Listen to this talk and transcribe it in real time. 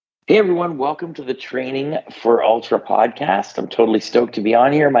Hey everyone, welcome to the Training for Ultra podcast. I'm totally stoked to be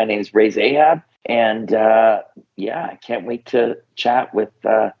on here. My name is Ray Zahab, and I can't wait to chat with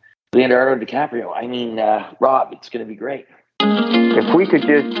Leonardo DiCaprio. Rob, it's going to be great. If we could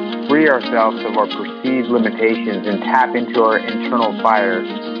just free ourselves of our perceived limitations and tap into our internal fire,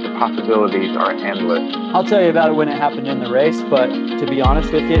 the possibilities are endless. I'll tell you about it when it happened in the race, but to be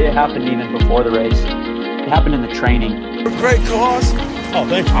honest with you, it happened even before the race. It happened in the training. Great cause. Oh,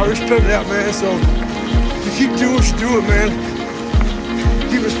 thank you. I respect that, man. So you keep doing what you doing, man.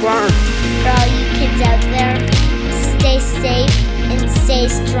 Keep inspiring. For all you kids out there, stay safe and stay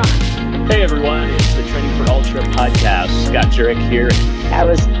strong. Hey everyone, it's the Training for Ultra podcast. Scott Jurek here. I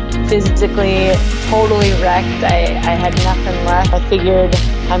was physically totally wrecked. I had nothing left. I figured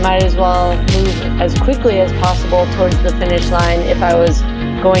I might as well move as quickly as possible towards the finish line if I was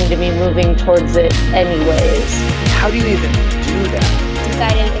going to be moving towards it anyways. How do you even do that?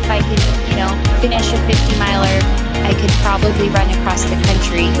 Decided if I could, finish a 50-miler, I could probably run across the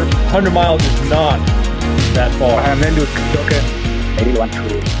country. 100 miles is not that far. I'm into it. I really want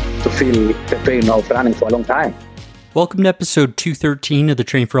to feel the pain of running for a long time. Welcome to episode 213 of the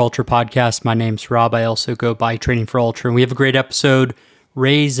Training for Ultra podcast. My name's Rob. I also go by Training for Ultra, and we have a great episode.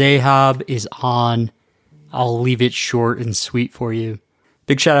 Ray Zahab is on. I'll leave it short and sweet for you.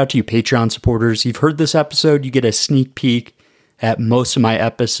 Big shout out to you Patreon supporters. You've heard this episode. You get a sneak peek at most of my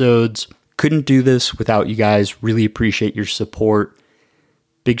episodes. Couldn't do this without you guys. Really appreciate your support.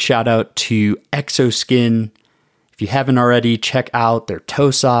 Big shout out to Exoskin. If you haven't already, check out their toe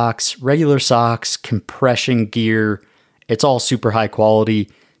socks, regular socks, compression gear. It's all super high quality.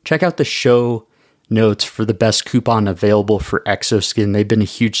 Check out the show notes for the best coupon available for Exoskin. They've been a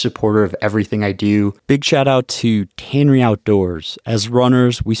huge supporter of everything I do. Big shout out to Tannery Outdoors. As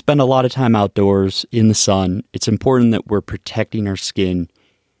runners, we spend a lot of time outdoors in the sun. It's important that we're protecting our skin.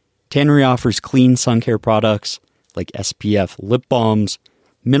 Tannery offers clean sun care products like SPF lip balms,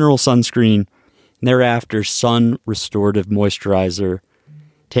 mineral sunscreen, and thereafter sun restorative moisturizer.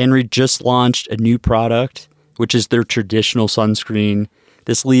 Tannery just launched a new product, which is their traditional sunscreen.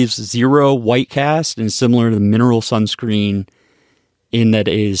 This leaves zero white cast and is similar to the mineral sunscreen in that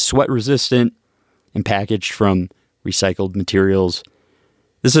it is sweat resistant and packaged from recycled materials.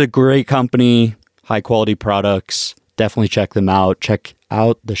 This is a great company, high quality products. Definitely check them out. Check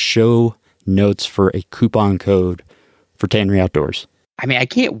out the show notes for a coupon code for Tannery Outdoors. I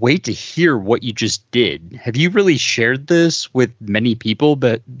can't wait to hear what you just did. Have you really shared this with many people,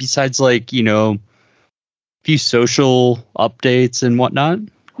 but besides few social updates and whatnot?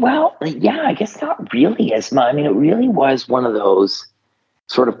 Well, yeah, I guess not really as much. It really was one of those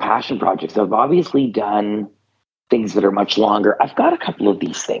sort of passion projects. I've obviously done things that are much longer. I've got a couple of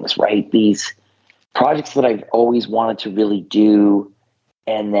these things, right? These projects that I've always wanted to really do,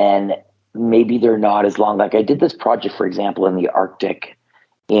 and then maybe they're not as long. Like I did this project, for example, in the Arctic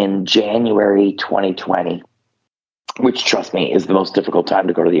in January 2020, which, trust me, is the most difficult time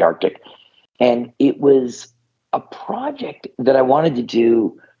to go to the Arctic. And it was a project that I wanted to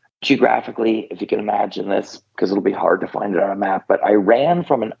do geographically, if you can imagine this, because it'll be hard to find it on a map. But I ran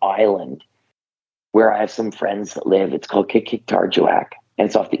from an island where I have some friends that live. It's called Qikiqtarjuaq, and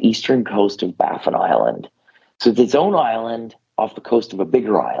it's off the eastern coast of Baffin Island. So it's its own island off the coast of a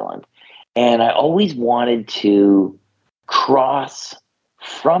bigger island. And I always wanted to cross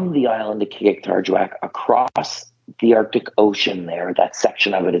from the island of Qikiqtarjuaq across the Arctic Ocean there, that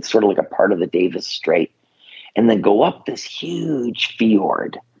section of it. It's sort of like a part of the Davis Strait, and then go up this huge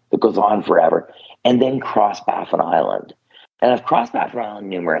fjord that goes on forever, and then cross Baffin Island. And I've crossed Baffin Island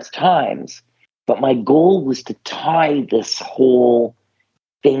numerous times, but my goal was to tie this whole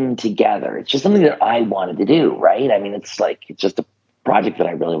thing together. It's just something that I wanted to do, right? It's just a project that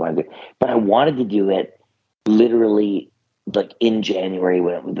I really wanted to do, but I wanted to do it literally like in January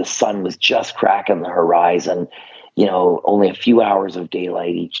when the sun was just cracking the horizon, only a few hours of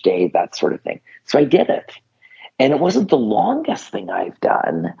daylight each day, that sort of thing. So I did it. And it wasn't the longest thing I've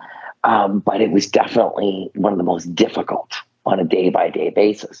done, but it was definitely one of the most difficult on a day-by-day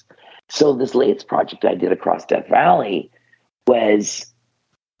basis. So this latest project I did across Death Valley was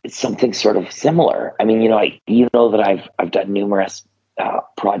something sort of similar. That I've done numerous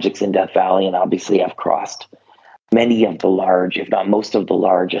projects in Death Valley, and obviously I've crossed many of the large, if not most of the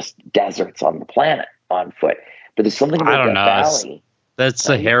largest deserts on the planet on foot. But there's something about Death Valley. That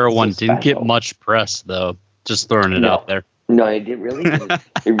Sahara one didn't get much press, though. Just throwing it out there. No, it really didn't.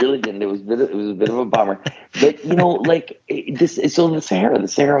 It really didn't. It was a bit of a bummer. But So the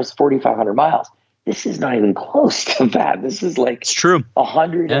Sahara is 4,500 miles. This is not even close to that. This is like it's true.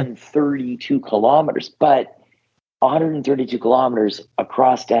 132 kilometers. But 132 kilometers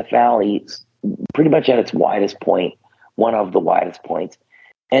across Death Valley, pretty much at its widest point, one of the widest points.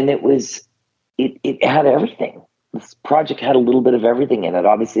 And it had everything. This project had a little bit of everything in it.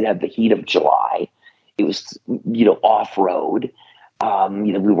 Obviously, it had the heat of July. It was, off-road.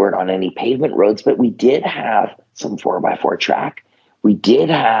 We weren't on any pavement roads, but we did have some 4x4 track. We did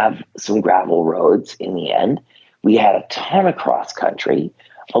have some gravel roads in the end. We had a ton of cross country,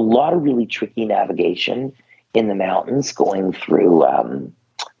 a lot of really tricky navigation in the mountains going through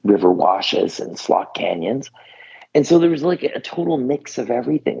river washes and slot canyons. And so there was like a total mix of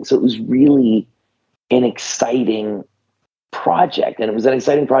everything. So it was really an exciting project. And it was an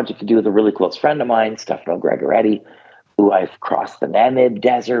exciting project to do with a really close friend of mine, Stefano Gregoretti, who I've crossed the Namib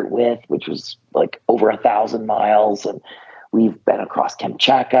Desert with, which was like over 1,000 miles. And we've been across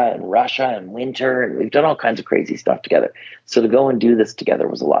Kamchatka and Russia in winter, and we've done all kinds of crazy stuff together. So to go and do this together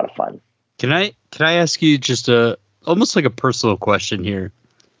was a lot of fun. Can I ask you just almost like a personal question here?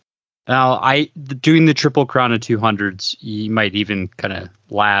 Now, doing the Triple Crown of 200s, you might even kind of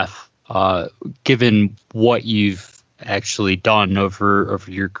laugh, given what you've actually done over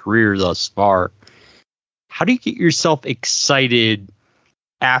your career thus far. How do you get yourself excited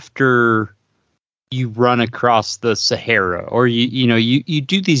after you run across the Sahara, or you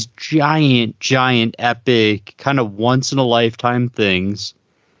do these giant epic kind of once in a lifetime things?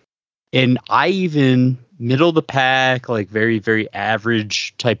 And I even middle of the pack, like very, very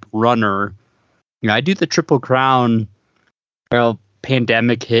average type runner, I do the Triple Crown. Well,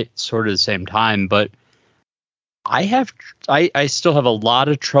 pandemic hit sort of the same time, but I still have a lot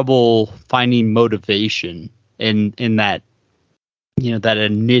of trouble finding motivation in that, that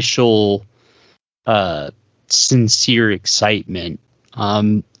initial sincere excitement.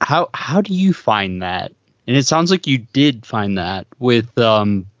 How do you find that? And it sounds like you did find that with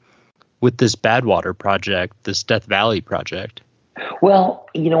this Badwater project, this Death Valley project. Well,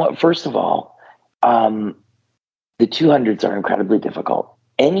 you know what? First of all, the 200s are incredibly difficult.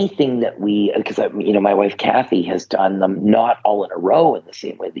 Anything that because my wife Kathy has done them not all in a row in the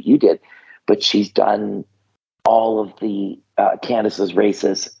same way that you did, but she's done all of the Candace's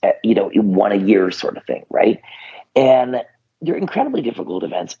races, in one a year sort of thing, right? And they're incredibly difficult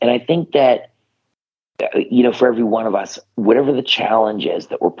events. And I think that, for every one of us, whatever the challenge is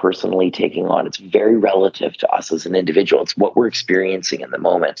that we're personally taking on, it's very relative to us as an individual. It's what we're experiencing in the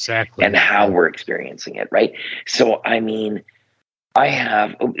moment. Exactly. And how we're experiencing it, right? So, I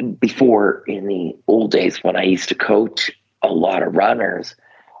have, before in the old days when I used to coach a lot of runners,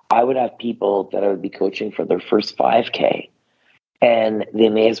 I would have people that I would be coaching for their first 5K, and they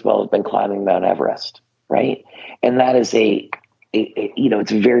may as well have been climbing Mount Everest, right? And that is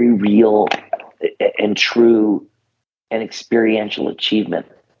it's a very real and true and experiential achievement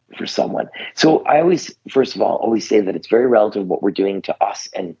for someone. So I always, first of all, say that it's very relative what we're doing to us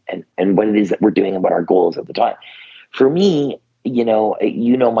and what it is that we're doing and what our goals at the time. For me,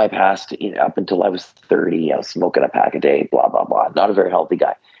 my past, up until I was 30, I was smoking a pack a day, blah, blah, blah, not a very healthy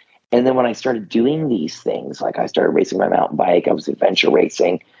guy. And then when I started doing these things, like I started racing my mountain bike, I was adventure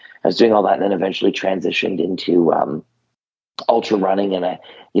racing, I was doing all that, and then eventually transitioned into ultra running, and I,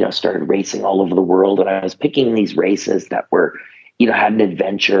 started racing all over the world. And I was picking these races that were, had an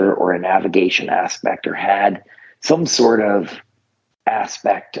adventure or a navigation aspect, or had some sort of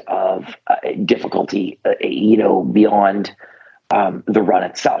aspect of difficulty, beyond the run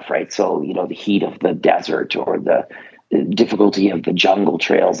itself, right? So, the heat of the desert or the difficulty of the jungle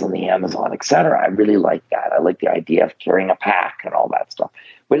trails in the Amazon, etc. I really like that. I like the idea of carrying a pack and all that stuff.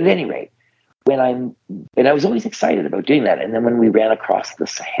 But at any rate, and I was always excited about doing that. And then when we ran across the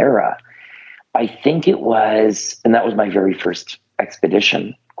Sahara, I think it was, and that was my very first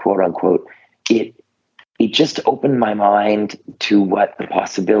expedition, quote unquote, it just opened my mind to what the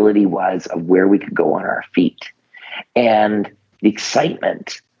possibility was of where we could go on our feet, and the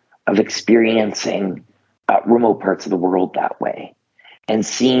excitement of experiencing remote parts of the world that way, and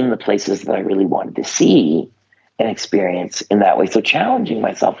seeing the places that I really wanted to see and experience in that way. So challenging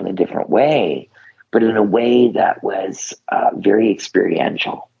myself in a different way, but in a way that was very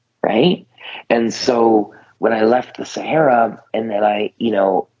experiential, right? And so when I left the Sahara, and then I,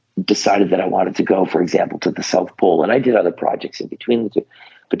 decided that I wanted to go, for example, to the South Pole, and I did other projects in between the two.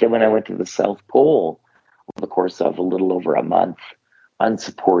 But then when I went to the South Pole, over the course of a little over a month,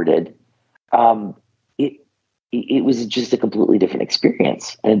 unsupported, it was just a completely different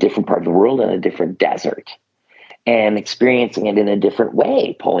experience in a different part of the world, in a different desert, and experiencing it in a different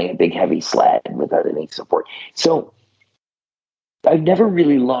way, pulling a big heavy sled without any support. So I've never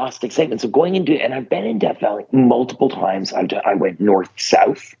really lost excitement. So going into, and I've been in Death Valley multiple times. I went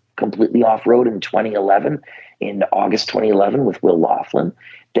north-south, completely off-road in 2011 in August 2011 with Will Laughlin.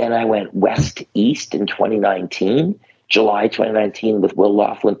 Then I went west-east in 2019, July 2019 with Will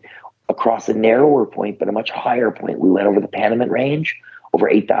Laughlin, across a narrower point, but a much higher point. We went over the Panamint Range, over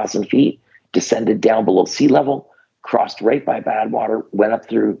 8,000 feet, descended down below sea level, crossed right by Badwater, went up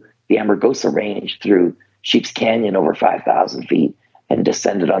through the Amargosa Range, through Sheep's Canyon over 5,000 feet, and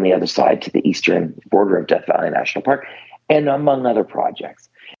descended on the other side to the eastern border of Death Valley National Park, and among other projects.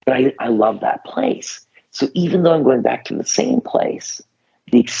 But I love that place. So even though I'm going back to the same place,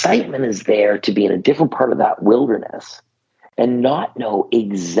 the excitement is there to be in a different part of that wilderness and not know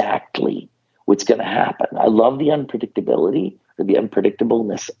exactly what's going to happen. I love the unpredictability or the unpredictable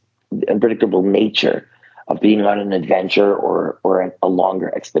nature of being on an adventure or a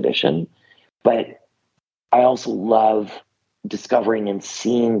longer expedition. But I also love discovering and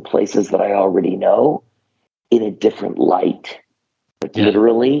seeing places that I already know in a different light, like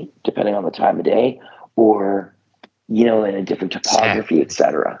literally, depending on the time of day, or, in a different topography,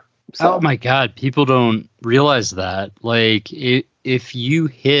 etc. So, oh my God, people don't realize that. Like, if you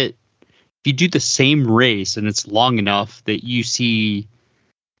do the same race and it's long enough that you see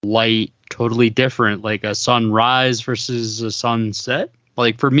light totally different, like a sunrise versus a sunset.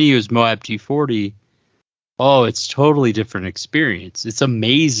 Like for me, it was Moab 240. Oh, it's totally different experience. It's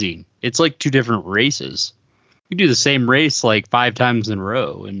amazing. It's like two different races. You do the same race like 5 times in a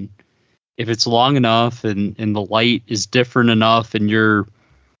row, and if it's long enough and the light is different enough and your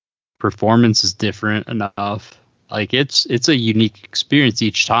performance is different enough, like it's a unique experience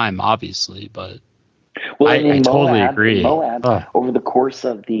each time, obviously. But I totally agree. In Moab, over the course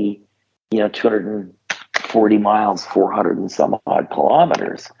of the 240 miles, 400 and some odd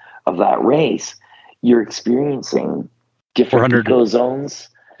kilometers of that race, you're experiencing different eco zones.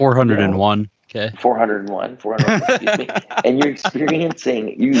 401. Okay. 401, excuse me. And you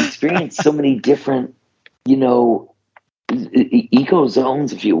experience so many different, eco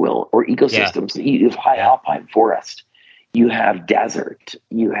zones, if you will, or ecosystems. Yeah. You have high alpine forest, you have desert,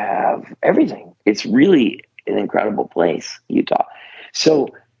 you have everything. It's really an incredible place, Utah. So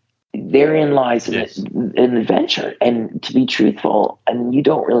therein lies an adventure. And to be truthful, you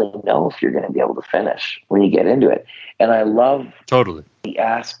don't really know if you're going to be able to finish when you get into it. And I love the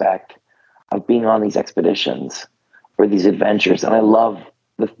aspect of being on these expeditions or these adventures. And I love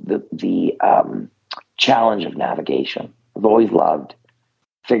the challenge of navigation. I've always loved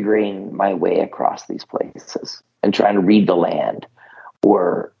figuring my way across these places and trying to read the land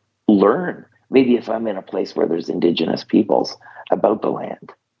or learn. Maybe if I'm in a place where there's indigenous peoples, about the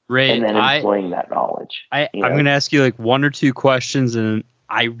land. Ray, and then employing that knowledge. I'm going to ask you like 1 or 2 questions, and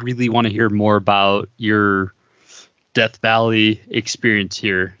I really want to hear more about your Death Valley experience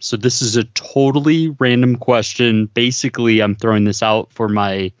here. So this is a totally random question. Basically, I'm throwing this out for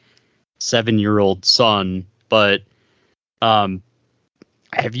my 7-year-old son, but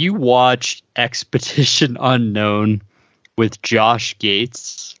have you watched Expedition Unknown with Josh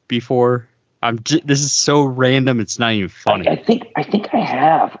Gates before? This is so random. It's not even funny. I think I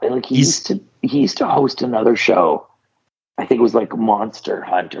have. Like he used to host another show. I think it was like Monster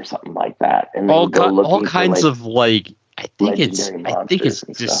Hunt or something like that. And all kinds of like. I think it's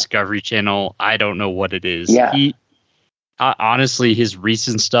Discovery Channel. I don't know what it is. Yeah. Honestly, his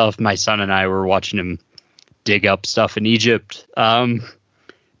recent stuff. My son and I were watching him dig up stuff in Egypt.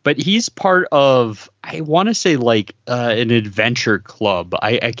 But he's part of, I want to say, like an adventure club.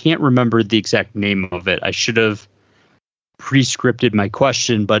 I can't remember the exact name of it. I should have pre-scripted my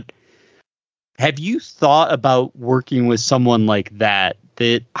question. But have you thought about working with someone like that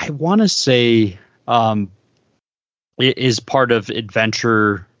I want to say is part of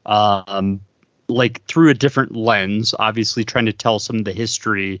adventure, like through a different lens, obviously trying to tell some of the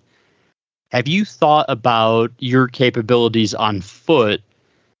history? Have you thought about your capabilities on foot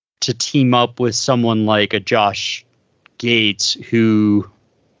to team up with someone like a Josh Gates who,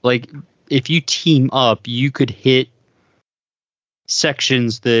 like, if you team up, you could hit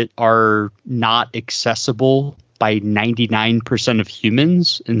sections that are not accessible by 99% of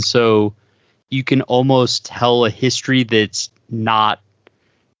humans. And so you can almost tell a history that's not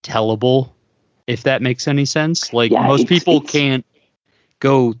tellable, if that makes any sense. Like most people can't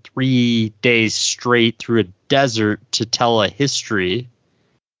go 3 days straight through a desert to tell a history.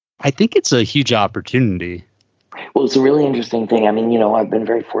 I think it's a huge opportunity. Well, it's a really interesting thing. I mean, I've been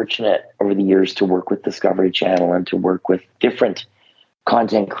very fortunate over the years to work with Discovery Channel and to work with different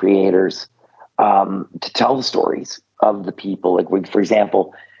content creators to tell the stories of the people. Like, for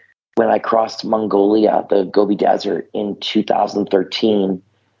example, when I crossed Mongolia, the Gobi Desert in 2013,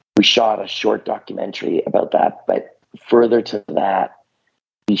 we shot a short documentary about that. But further to that,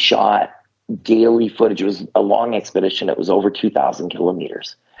 we shot daily footage. It was a long expedition. It was over 2,000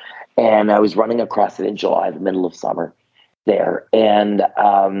 kilometers. And I was running across it in July, the middle of summer there. And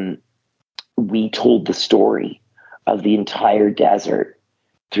we told the story of the entire desert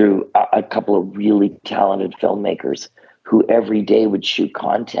through a couple of really talented filmmakers who every day would shoot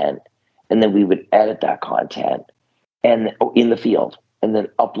content, and then we would edit that content and in the field and then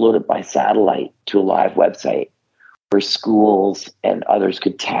upload it by satellite to a live website where schools and others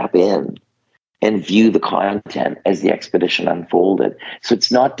could tap in and view the content as the expedition unfolded. So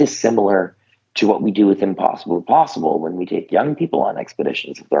it's not dissimilar to what we do with Impossible Possible when we take young people on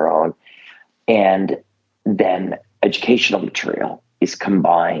expeditions of their own, and then educational material is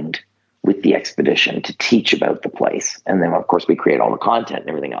combined with the expedition to teach about the place. And then, of course, we create all the content and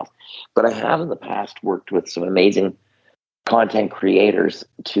everything else. But I have in the past worked with some amazing content creators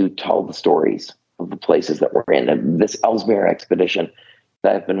to tell the stories of the places that we're in. And this Ellesmere expedition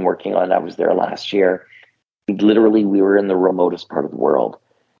that I've been working on, I was there last year. Literally, we were in the remotest part of the world.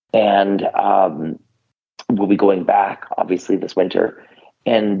 And we'll be going back, obviously, this winter.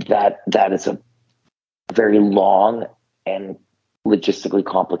 And that is a very long and logistically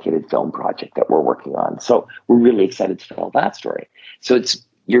complicated film project that we're working on. So we're really excited to tell that story. So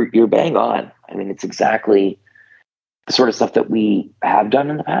you're bang on. I mean, it's exactly the sort of stuff that we have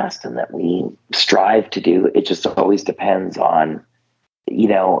done in the past and that we strive to do. It just always depends on,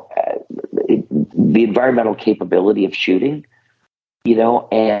 the environmental capability of shooting,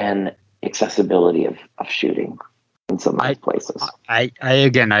 and accessibility of shooting in some of these places. I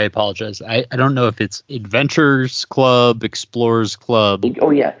apologize. I don't know if it's Adventurers Club, Explorers Club. Oh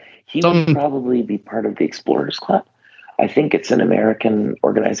yeah. He would probably be part of the Explorers Club. I think it's an American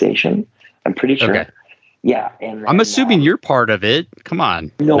organization. I'm pretty sure. Okay. Yeah. And then, I'm assuming you're part of it. Come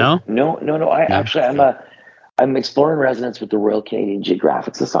on. No. I'm explorer in residence with the Royal Canadian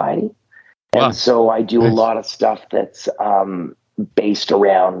Geographic Society. And so I do a lot of stuff that's based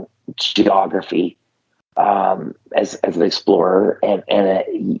around geography as an explorer and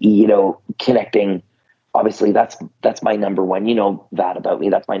connecting. Obviously, that's my number one. You know that about me.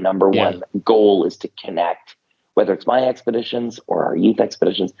 That's my number one goal, is to connect, whether it's my expeditions or our youth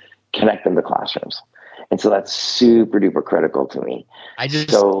expeditions, connect them to classrooms. And so that's super duper critical to me. I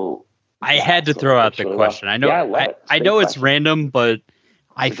had to throw out the question. I know, I know it's random, but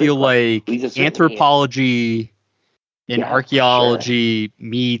I feel like anthropology and archaeology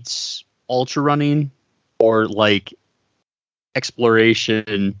meets ultra running, or like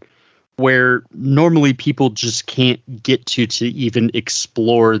exploration, where normally people just can't get to even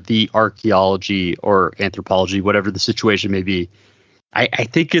explore the archaeology or anthropology, whatever the situation may be. I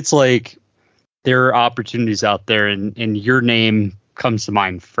think it's like there are opportunities out there, and your name comes to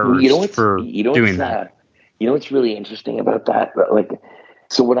mind first doing that. You know what's really interesting about that?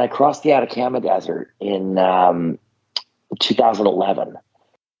 So when I crossed the Atacama Desert in 2011,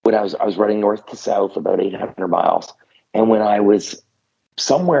 when I was running north to south about 800 miles, and when I was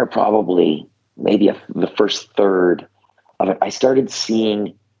somewhere probably maybe the first third of it, I started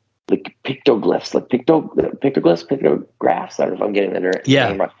seeing like pictographs. I don't know if I'm getting that right.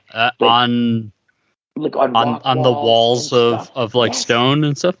 Yeah, on the walls of like stone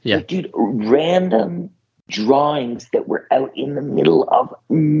and stuff. Yeah, dude, random drawings that were out in the middle of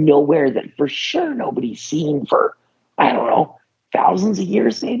nowhere that for sure nobody's seen for, I don't know, thousands of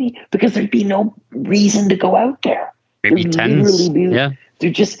years maybe, because there'd be no reason to go out there. Maybe tens. They're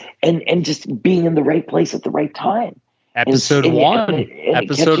just and just being in the right place at the right time. Episode one,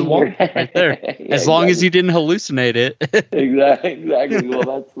 right there. As long as you didn't hallucinate it. Exactly.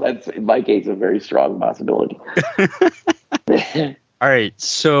 Well, that's in my case a very strong possibility. All right,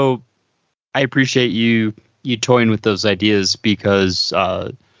 so I appreciate you toying with those ideas, because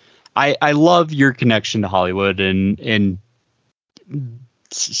I love your connection to Hollywood and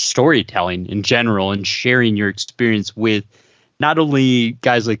storytelling in general, and sharing your experience with not only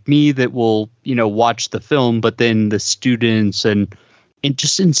guys like me that will, watch the film, but then the students and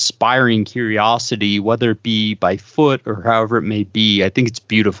just inspiring curiosity, whether it be by foot or however it may be. I think it's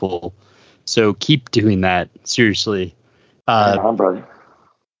beautiful. So keep doing that. Seriously. Brother.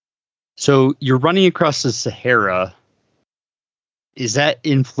 So you're running across the Sahara. Is that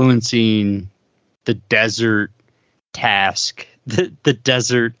influencing the desert task, the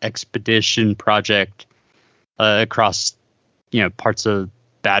desert expedition project across, parts of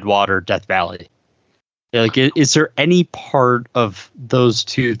Badwater, Death Valley? Like, is there any part of those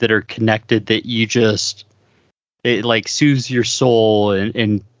two that are connected that it like soothes your soul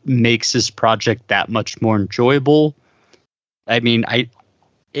and makes this project that much more enjoyable? I mean,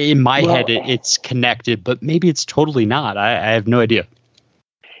 in my head, it's connected, but maybe it's totally not. I have no idea.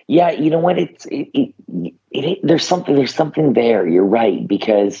 Yeah, you know what? There's something there. You're right,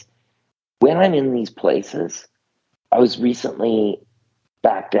 because when I'm in these places, I was recently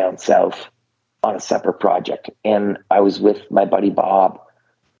back down south on a separate project, and I was with my buddy Bob,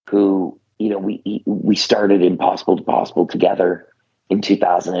 who, you know, we started Impossible to Possible together in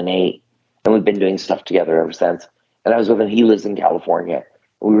 2008, and we've been doing stuff together ever since. And I was with him. He lives in California.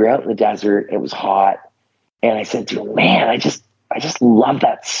 We were out in the desert. It was hot, and I said to him, "Man, I just love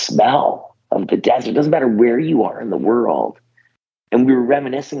that smell of the desert. It doesn't matter where you are in the world." And we were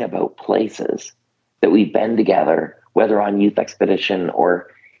reminiscing about places that we've been together, whether on youth expedition or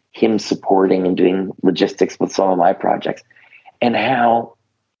him supporting and doing logistics with some of my projects, and how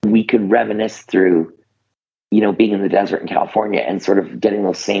we could reminisce through, you know, being in the desert in California and sort of getting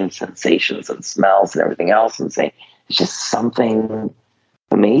those same sensations and smells and everything else, and saying it's just something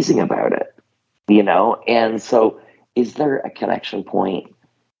amazing about it, you know? And so is there a connection point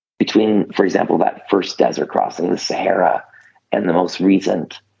between, for example, that first desert crossing, the Sahara, and the most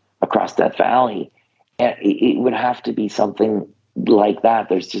recent across Death Valley? And it would have to be something like that.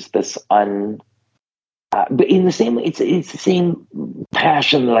 There's just this but in the same way, it's the same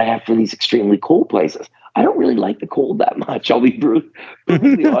passion that I have for these extremely cold places. I don't really like the cold that much. I'll be brutally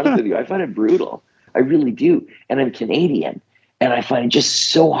honest with you. I find it brutal. I really do. And I'm Canadian, and I find it just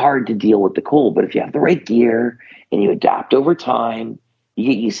so hard to deal with the cold. But if you have the right gear and you adapt over time,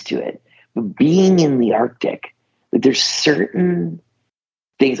 you get used to it. But being in the Arctic, there's certain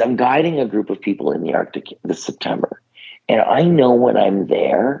things. I'm guiding a group of people in the Arctic this September, and I know when I'm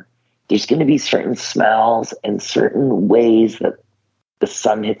there's going to be certain smells and certain ways that the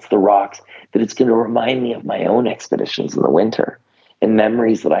sun hits the rocks that it's going to remind me of my own expeditions in the winter and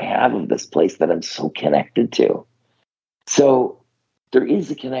memories that I have of this place that I'm so connected to. So there is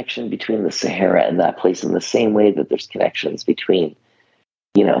a connection between the Sahara and that place, in the same way that there's connections between,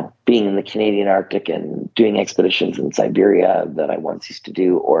 you know, being in the Canadian Arctic and doing expeditions in Siberia that I once used to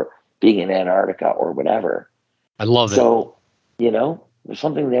do, or being in Antarctica or whatever. I love it. So, you know, there's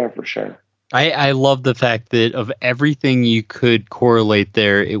something there for sure. I love the fact that of everything you could correlate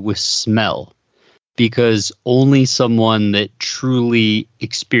there, it was smell, because only someone that truly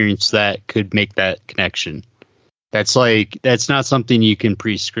experienced that could make that connection. That's not something you can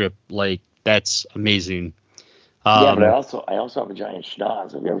pre-script. Like, that's amazing. Yeah, but I also have a giant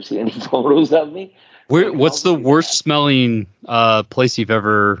schnoz. Have you ever seen any photos of me? What's the worst smelling place you've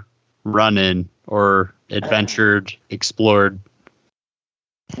ever run in or adventured, explored?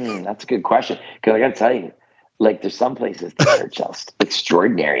 That's a good question. Because I got to tell you, like, there's some places that are just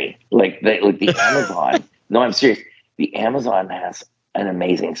extraordinary. Like the Amazon. No, I'm serious. The Amazon has an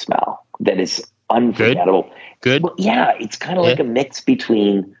amazing smell that is unforgettable. Good. Well, yeah, it's kind of like a mix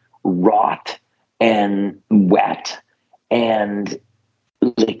between rot and wet and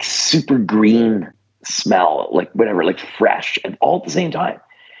like super green smell, like whatever, like fresh, and all at the same time.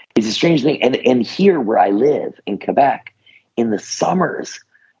 It's a strange thing. And here where I live in Quebec, in the summers,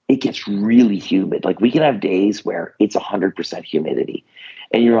 it gets really humid. Like, we can have days where it's 100% humidity,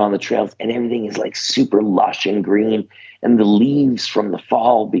 and you're on the trails and everything is like super lush and green, and the leaves from the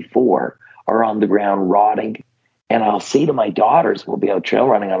fall before are on the ground rotting. And I'll say to my daughters, we'll be out trail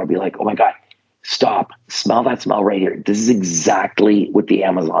running, and I'll be like, "Oh my God, stop, smell that smell right here. This is exactly what the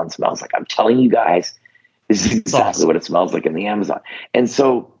Amazon smells like. I'm telling you guys, this is exactly what it smells like in the Amazon." And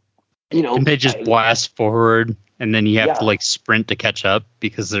so, you know, and they just blast forward, and then you have to like sprint to catch up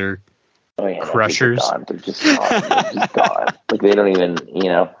because they're crushers. They're just gone. They're just gone. Like, they don't even, you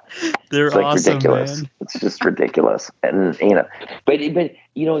know, they're it's like awesome, ridiculous. man. It's just ridiculous. And, you know, but,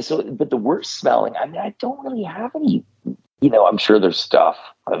 you know, but the worst smelling, I mean, I don't really have any, you know, I'm sure there's stuff.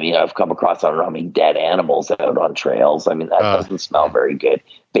 I mean, I've come across, I don't know how many dead animals out on trails. I mean, that doesn't smell very good,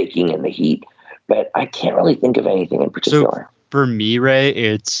 baking in the heat. But I can't really think of anything in particular. So for me, Ray,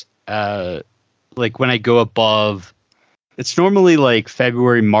 it's like when I go above, it's normally like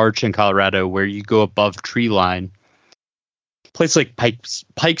February, March in Colorado, where you go above tree line. Place like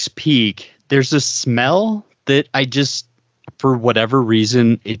Pikes Peak, there's a smell that I just, for whatever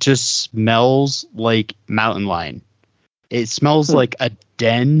reason, it just smells like mountain lion. It smells like a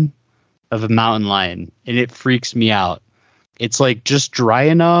den of a mountain lion, and it freaks me out. It's like just dry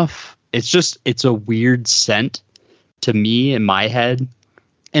enough. It's a weird scent to me in my head.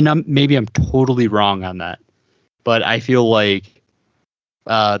 And maybe I'm totally wrong on that, but I feel like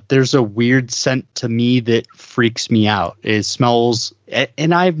there's a weird scent to me that freaks me out. It smells,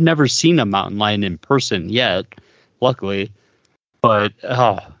 and I've never seen a mountain lion in person yet, luckily, but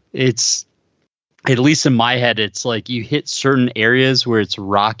it's, at least in my head, it's like you hit certain areas where it's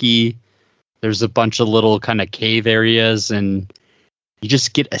rocky. There's a bunch of little kind of cave areas, and you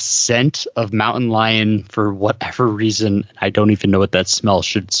just get a scent of mountain lion for whatever reason. I don't even know what that smell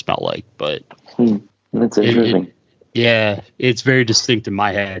should smell like, but that's interesting. It's very distinct in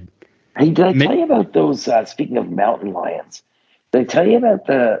my head. Hey, did I tell you about those, speaking of mountain lions, did I tell you about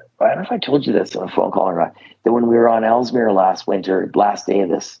I don't know if I told you this on a phone call or not, that when we were on Ellesmere last winter, last day of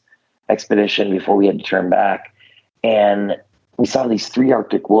this expedition before we had to turn back, and we saw these 3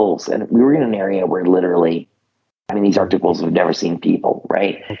 Arctic wolves, and we were in an area where literally, these Arctic wolves have never seen people,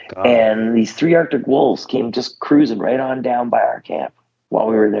 right? Oh, and these 3 Arctic wolves came just cruising right on down by our camp while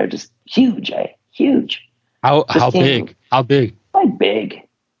we were there. Just huge, huge. How big? How big? Like big.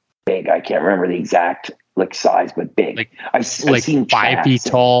 I can't remember the exact size, but big. I've seen 5 feet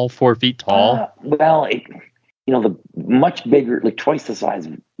tall, 4 feet tall. The much bigger, twice the size.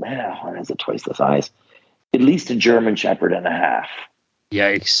 What is it? Twice the size. At least a German Shepherd and a half.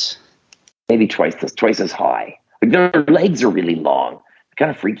 Yikes! Maybe twice as high. Their legs are really long. Kind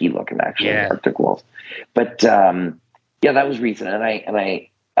of freaky looking, actually. Arctic wolves. But that was recent, and I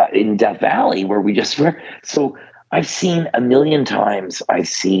in Death Valley where we just were. So I've seen a million times. I've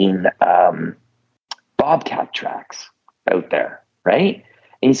seen bobcat tracks out there, right?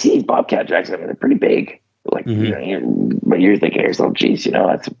 And you see these bobcat tracks. They're pretty big. But you're thinking to yourself, geez,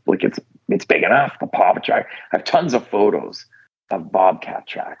 it's big enough. The bobcat track. I have tons of photos of bobcat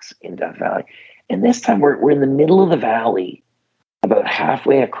tracks in Death Valley. And this time we're in the middle of the valley, about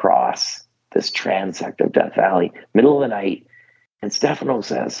halfway across this transect of Death Valley, middle of the night. And Stefano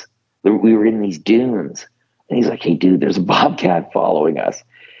says, we were in these dunes. And he's like, hey, dude, there's a bobcat following us.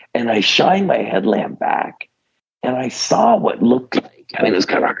 And I shine my headlamp back, and I saw what looked like, it was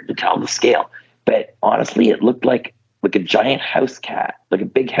kind of hard to tell the scale, but honestly, it looked like a giant house cat, like a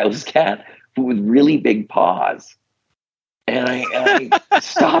big house cat with really big paws. And I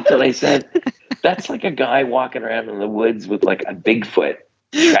stopped and I said, that's like a guy walking around in the woods with a Bigfoot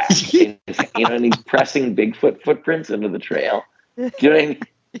track, and he's pressing Bigfoot footprints into the trail. Do you know what I mean?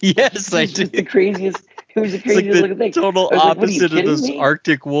 Yes, I do. The craziest. It was the craziest looking thing. Total opposite of those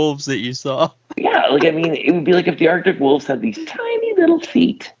Arctic wolves that you saw. Yeah, it would be like if the Arctic wolves had these tiny little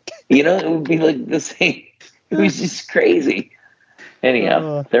feet. It would be like the same. It was just crazy.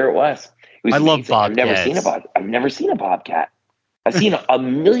 Anyhow, there it was. I love bobcats. I've never seen a bobcat. I've seen a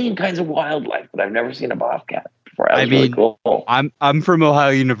million kinds of wildlife, but I've never seen a bobcat before. Really cool. I'm from Ohio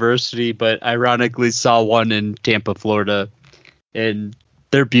University, but ironically saw one in Tampa, Florida, and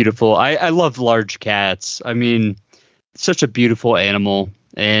they're beautiful. I love large cats. Such a beautiful animal,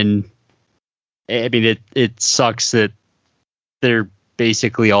 and it sucks that they're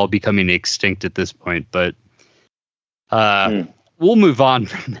basically all becoming extinct at this point. But we'll move on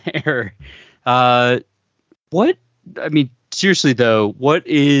from there. Seriously though, what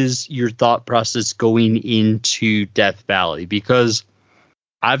is your thought process going into Death Valley? Because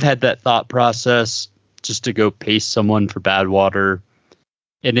I've had that thought process just to go pace someone for Badwater.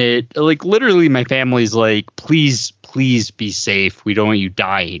 And it literally my family's like, please be safe. We don't want you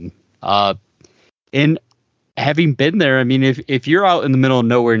dying. And having been there, if you're out in the middle of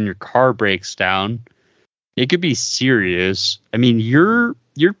nowhere and your car breaks down, it could be serious.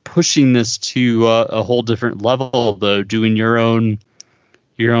 You're pushing this to a whole different level, though, doing your own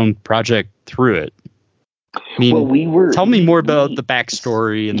project through it. Tell me more about the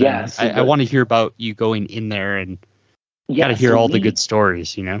backstory, and I want to hear about you going in there and got to hear all the good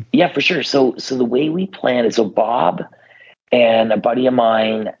stories. Yeah, for sure. So the way we planned it, so Bob and a buddy of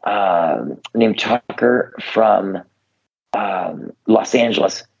mine named Tucker from Los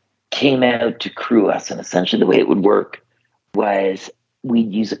Angeles came out to crew us, and essentially the way it would work was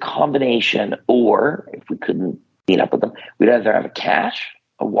we'd use a combination, or if we couldn't meet up with them, we'd either have a cache,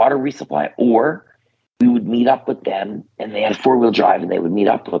 a water resupply, or we would meet up with them, and they had 4-wheel drive, and they would meet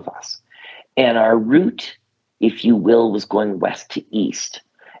up with us. And our route, if you will, was going west to east,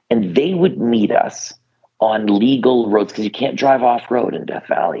 and they would meet us on legal roads, because you can't drive off-road in Death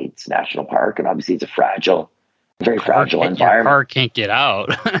Valley. It's a national park, and obviously it's a very fragile environment. Your car can't get out.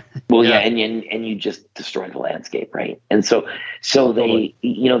 Well, yeah, and you just destroy the landscape, right? And so they,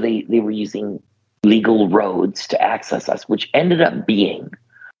 they were using legal roads to access us, which ended up being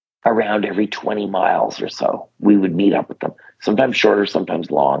around every 20 miles or so. We would meet up with them, sometimes shorter,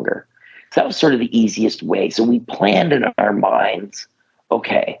 sometimes longer. So that was sort of the easiest way. So we planned in our minds,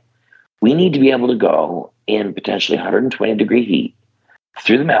 okay, we need to be able to go in potentially 120-degree heat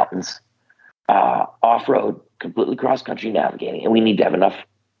through the mountains, off-road, completely cross-country navigating, and we need to have enough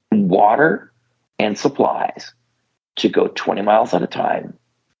water and supplies to go 20 miles at a time,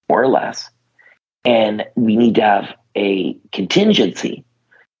 more or less. And we need to have a contingency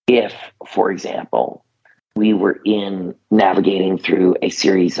if, for example, we were navigating through a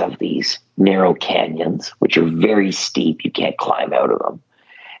series of these narrow canyons, which are very steep. You can't climb out of them.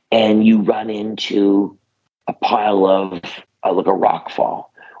 And you run into a pile of like a rock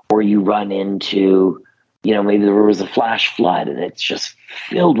fall, or you run into, maybe there was a flash flood and it's just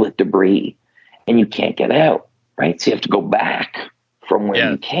filled with debris and you can't get out, right? So you have to go back from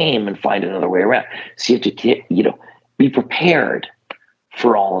where you came and find another way around. So you have to, be prepared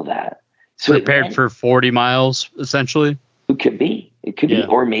for all of that. So prepared for 40 miles, essentially? It could be,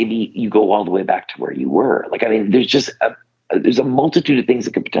 or maybe you go all the way back to where you were. There's just there's a multitude of things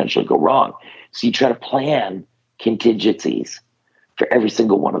that could potentially go wrong. So you try to plan contingencies for every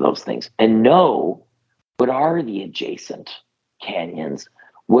single one of those things and know what are the adjacent canyons,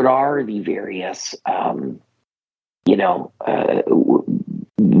 what are the various, what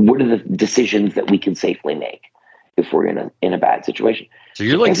are the decisions that we can safely make if we're in a bad situation. So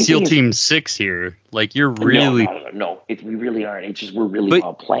you're like SEAL Team 6 here. Like you're really... No, we really aren't. It's just we're really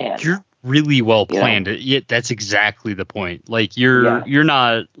well planned. You're really well planned. Yeah, that's exactly the point. Like you're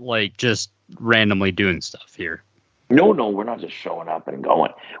not like just randomly doing stuff here. No, we're not just showing up and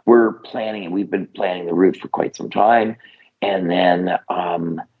going. We're planning, and we've been planning the route for quite some time. And then,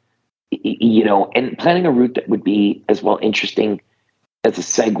 and planning a route that would be as well interesting as a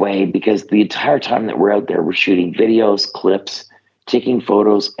segue, because the entire time that we're out there, we're shooting videos, clips, taking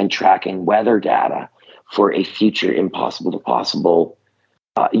photos, and tracking weather data for a future Impossible to Possible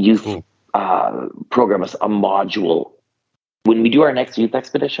youth program, a module. When we do our next youth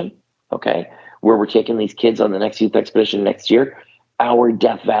expedition, where we're taking these kids on the next youth expedition next year, our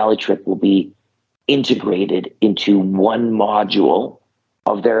Death Valley trip will be integrated into one module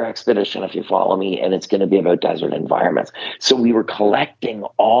of their expedition, if you follow me, and it's going to be about desert environments. So we were collecting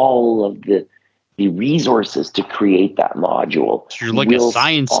all of the resources to create that module. So you're like a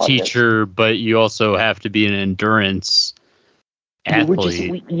science teacher, but you also have to be an endurance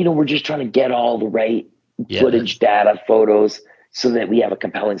athlete. We're just trying to get all the right footage, data, photos, so that we have a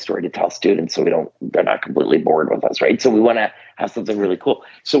compelling story to tell students, so they're not completely bored with us, right? So we want to have something really cool.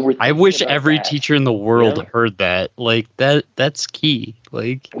 So I wish every teacher in the world heard that. Like that's key.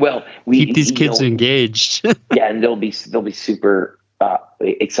 Like, keep these kids engaged. And they'll be super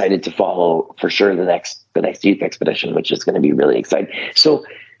excited to follow for sure the next youth expedition, which is going to be really exciting. So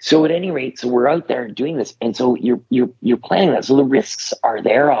at any rate, so we're out there doing this, and so you're planning that. So the risks are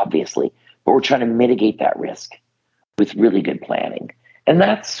there, obviously, but we're trying to mitigate that risk with really good planning. And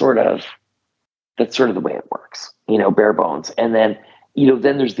that's sort of the way it works, bare bones. And then,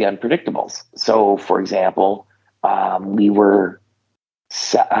 then there's the unpredictables. So for example, we were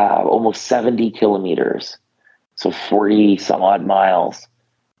almost 70 kilometers, so 40 some odd miles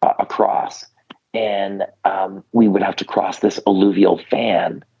across. And we would have to cross this alluvial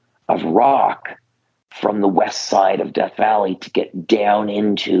fan of rock from the west side of Death Valley to get down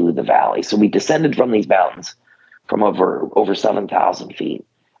into the valley. So we descended from these mountains from over 7,000 feet.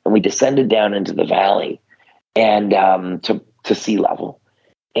 And we descended down into the valley and to sea level.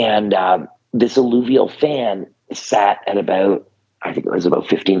 And this alluvial fan sat at about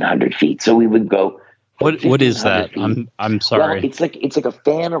 1,500 feet. So we would go. What is that? I'm sorry. Well, it's like a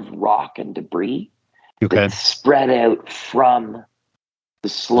fan of rock and debris that's spread out from the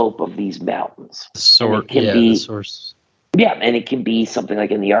slope of these mountains. The source. Yeah, and it can be something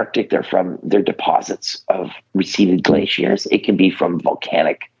like in the Arctic, they're deposits of receded glaciers. It can be from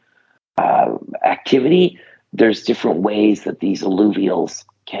volcanic activity. There's different ways that these alluvials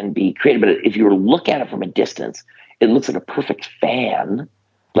can be created. But if you were to look at it from a distance, it looks like a perfect fan,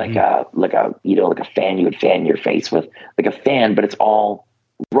 like a fan you would fan your face with, like a fan, but it's all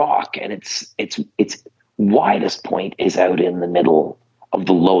rock, and its widest point is out in the middle of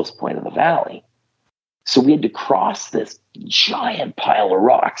the lowest point of the valley. So we had to cross this giant pile of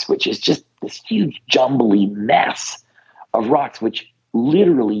rocks, which is just this huge jumbly mess of rocks, which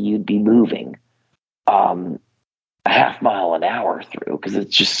literally you'd be moving a half mile an hour through because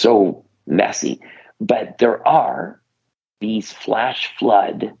it's just so messy. But there are these flash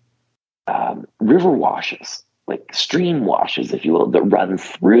flood river washes, like stream washes, if you will, that run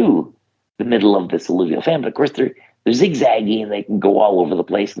through the middle of this alluvial fan. But of course, they're zigzaggy and they can go all over the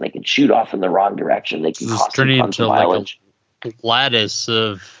place and they can shoot off in the wrong direction. They can cost you tons of mileage. Like a lattice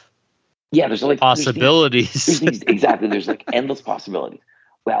of there's like possibilities. There's like endless possibilities.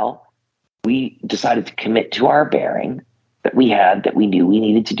 Well, we decided to commit to our bearing that we knew we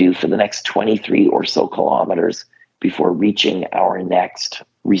needed to do for the next 23 or so kilometers before reaching our next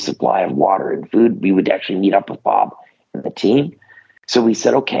resupply of water and food. We would actually meet up with Bob and the team. So we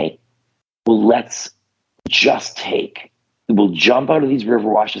said, okay, well, let's just take We'll jump out of these river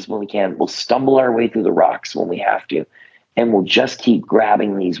washes when we can. We'll stumble our way through the rocks when we have to. And we'll just keep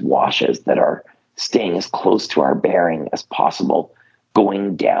grabbing these washes that are staying as close to our bearing as possible,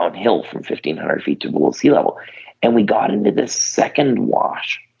 going downhill from 1,500 feet to below sea level. And we got into this second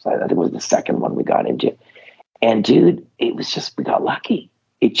wash. So I think it was the second one we got into. And dude, it was just, we got lucky.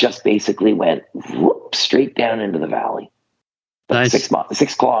 It just basically went whoop, straight down into the valley. Nice.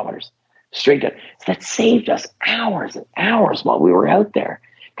 6 kilometers straight down. So that saved us hours and hours while we were out there,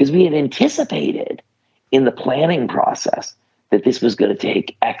 because we had anticipated in the planning process that this was going to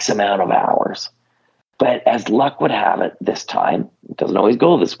take X amount of hours. But as luck would have it this time, it doesn't always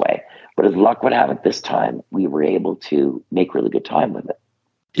go this way, but as luck would have it this time, we were able to make really good time with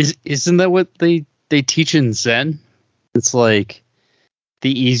it. Isn't that what they teach in Zen? It's like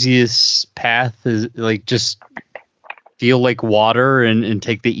the easiest path is like just feel like water and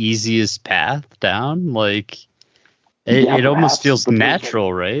take the easiest path down. Like it almost feels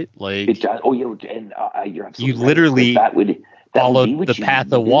natural, right? Like it does. Oh, you're absolutely you literally right. That followed would the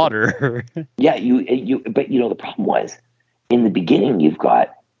path of water. Yeah, you. But the problem was in the beginning you've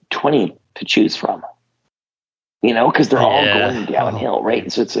got 20 to choose from. Because they're all going downhill, right?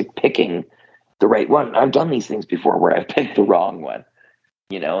 And so it's like picking the right one. I've done these things before where I've picked the wrong one.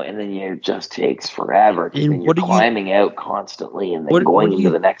 And then it just takes forever. And you're climbing out constantly and then going into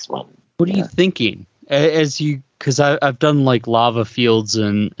the next one. What are you thinking because I've done like lava fields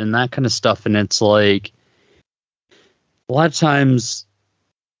and that kind of stuff. And it's like a lot of times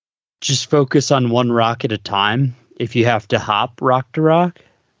just focus on one rock at a time. If you have to hop rock to rock,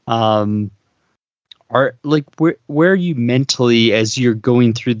 are like where are you mentally as you're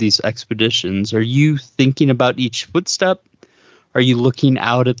going through these expeditions? Are you thinking about each footstep? Are you looking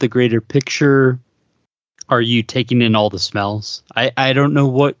out at the greater picture? Are you taking in all the smells? I don't know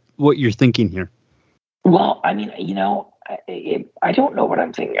what you're thinking here. Well, I mean, I don't know what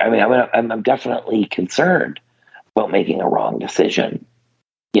I'm thinking. I mean, I'm definitely concerned about making a wrong decision,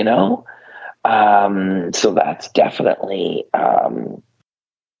 So that's definitely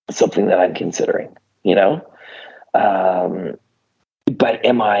something that I'm considering, But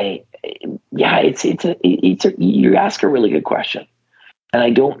am I? Yeah, it's you ask a really good question, and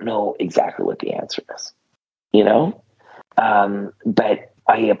I don't know exactly what the answer is, But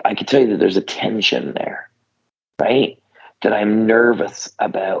I can tell you that there's a tension there, right? That I'm nervous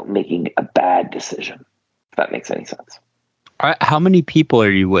about making a bad decision. If that makes any sense. All right, how many people are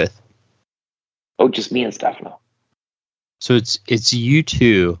you with? Oh, just me and Stefano. So it's you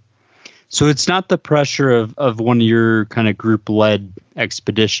two. So it's not the pressure of one of your kind of group-led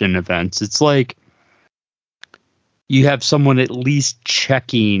expedition events. It's like you have someone at least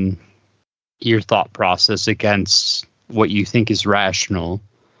checking your thought process against what you think is rational.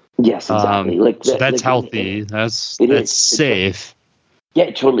 Yes, exactly. So that's healthy. That's safe.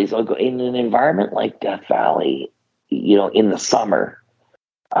 Yeah, totally. So in an environment like Death Valley, in the summer,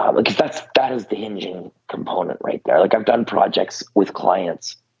 because that is the hinging component right there. Like I've done projects with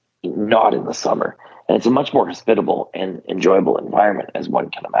clients not in the summer, and it's a much more hospitable and enjoyable environment as one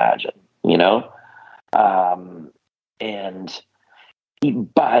can imagine,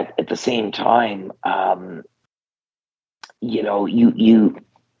 but at the same time, you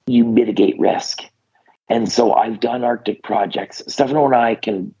mitigate risk. And so I've done Arctic projects. Stefano and I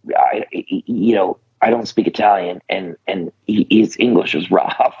I don't speak Italian and his English is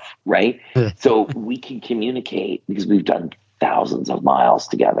rough, right? So we can communicate because we've done thousands of miles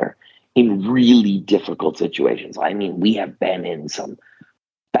together in really difficult situations. I mean, we have been in some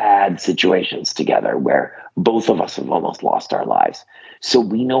bad situations together where both of us have almost lost our lives. So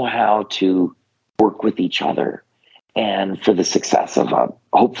we know how to work with each other and for the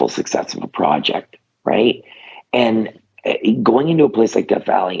hopeful success of a project, right? And going into a place like Death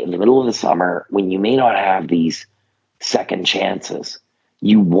Valley in the middle of the summer, when you may not have these second chances,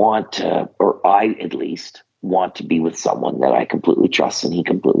 you want to, or I at least want to be with someone that I completely trust and he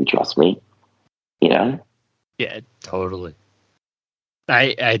completely trusts me, Yeah, totally.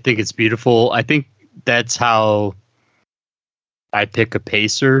 I think it's beautiful. I think that's how I pick a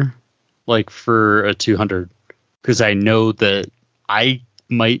pacer, like for a 200, because I know that I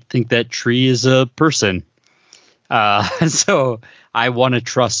might think that tree is a person. So I want to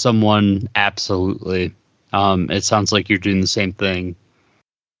trust someone absolutely. It sounds like you're doing the same thing.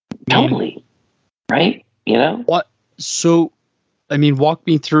 Totally. Right? What? So, I mean, walk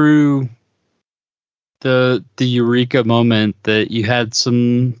me through the eureka moment that you had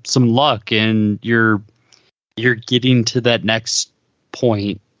some luck and you're getting to that next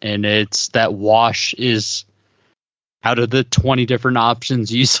point, and it's that wash is out of the 20 different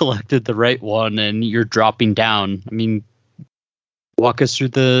options, you selected the right one and you're dropping down. I mean, Walk us through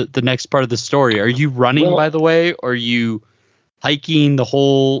the next part of the story. Are you running, by the way? Or are you hiking the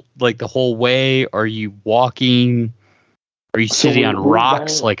whole way? Are you walking? Are you sitting on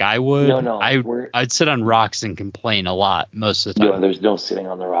rocks running, like I would? No. I'd sit on rocks and complain a lot most of the time. No, there's no sitting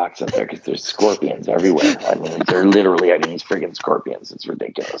on the rocks up there because there's scorpions everywhere. I mean, they're literally, these friggin' scorpions. It's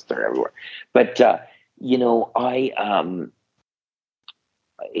ridiculous. They're everywhere. But, my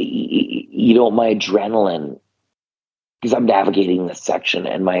adrenaline, because I'm navigating this section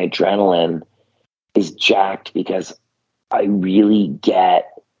and my adrenaline is jacked because I really get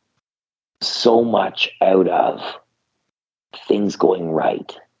so much out of things going right.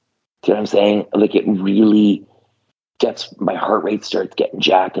 Do you know what I'm saying? Like, it really gets, my heart rate starts getting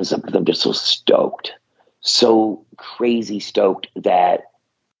jacked and stuff because I'm just so stoked. So crazy stoked that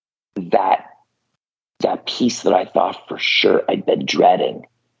piece that I thought for sure I'd been dreading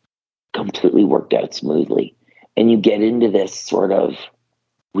completely worked out smoothly. And you get into this sort of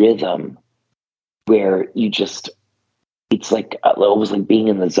rhythm where it's like almost like being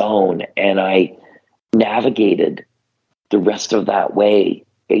in the zone. And I navigated the rest of that way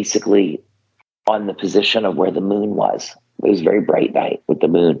basically on the position of where the moon was. It was a very bright night with the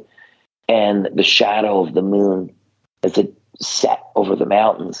moon, and the shadow of the moon as it set over the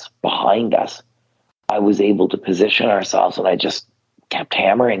mountains behind us. I was able to position ourselves, and I just kept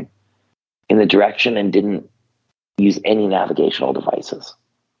hammering in the direction and didn't use any navigational devices,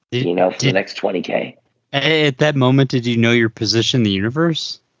 for the next 20K. At that moment, did you know your position in the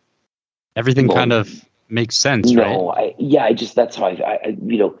universe? Everything kind of makes sense, right? No, I just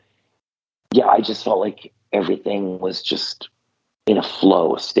felt like everything was just in a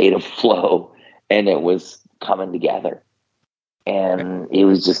state of flow, and it was coming together. And it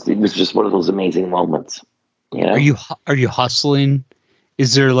was just one of those amazing moments. Are you hustling?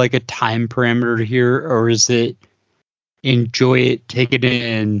 Is there like a time parameter here, or is it enjoy it, take it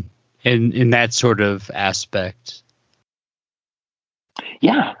in that sort of aspect?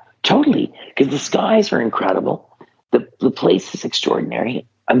 Yeah, totally. Because the skies are incredible. The place is extraordinary.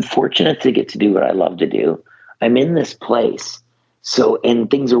 I'm fortunate to get to do what I love to do. I'm in this place. And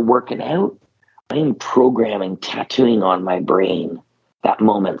things are working out. I'm programming, tattooing on my brain that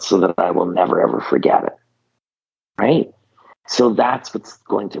moment so that I will never, ever forget it. Right? So that's what's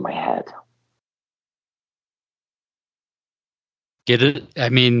going through my head. Get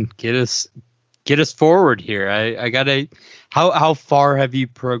us forward here. I gotta, how far have you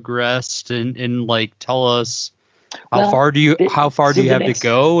progressed and like, tell us how far do you have to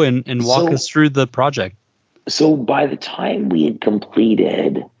go and walk us through the project. So by the time we had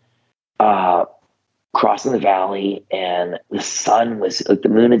completed, crossing the valley, and the sun was like, the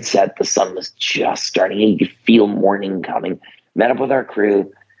moon had set, the sun was just starting, and you could feel morning coming. Met up with our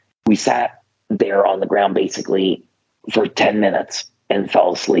crew. We sat there on the ground basically for 10 minutes and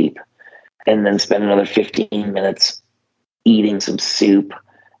fell asleep, and then spent another 15 minutes eating some soup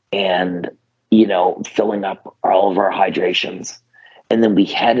and, filling up all of our hydrations. And then we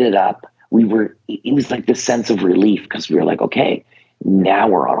headed up. It was like this sense of relief because we were like, okay, now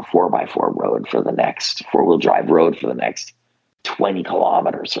we're on a 4x4 road for the next 4-wheel drive road for the next 20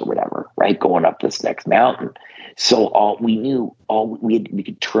 kilometers or whatever, right? Going up this next mountain. So we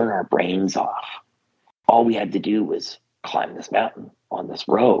could turn our brains off. All we had to do was climb this mountain on this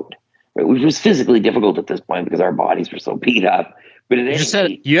road, right? Which was physically difficult at this point because our bodies were so beat up. But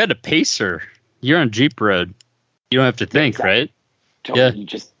you had a pacer. You're on Jeep road. You don't have to think, right? Totally.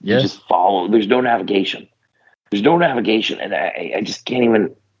 Yeah. You just follow. There's no navigation. And I just can't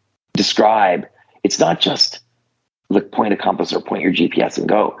even describe. It's not just like point a compass or point your GPS and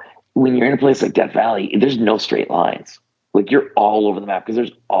go. When you're in a place like Death Valley, there's no straight lines. Like, you're all over the map because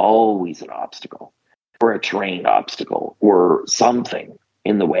there's always an obstacle or a terrain obstacle or something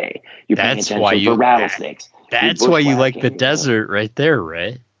in the way. You're paying attention for rattlesnakes. That's why you like the desert right there,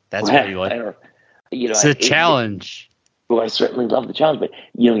 right? That's why you like it. It's a challenge. Well, I certainly love the challenge, but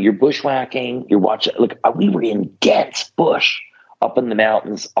you're bushwhacking, you're watching. Look, we were in dense bush up in the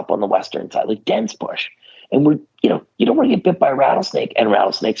mountains, up on the western side, like dense bush. And you don't want to get bit by a rattlesnake, and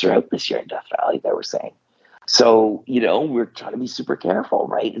rattlesnakes are out this year in Death Valley, they were saying. So, we're trying to be super careful,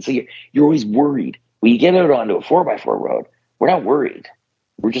 right? And so you're always worried. When you get out onto a 4x4 road, we're not worried.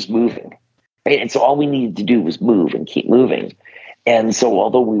 We're just moving, right? And so all we needed to do was move and keep moving. And so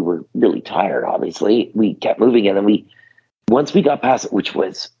although we were really tired, obviously, we kept moving. And then once we got past it, which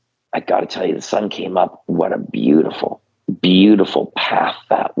was, I got to tell you, the sun came up. What a beautiful, beautiful path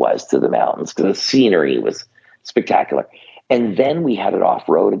that was to the mountains, because the scenery was spectacular. And then we headed off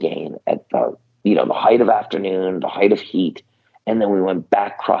road again at the height of afternoon, the height of heat. And then we went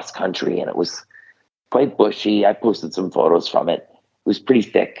back cross country, and it was quite bushy. I posted some photos from it. was pretty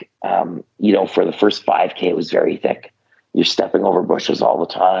thick. For the first 5K, it was very thick. You're stepping over bushes all the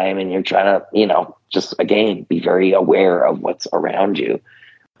time, and you're trying to, just again, be very aware of what's around you.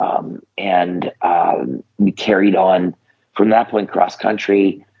 We carried on from that point cross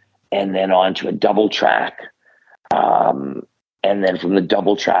country, and then on to a double track. And then from the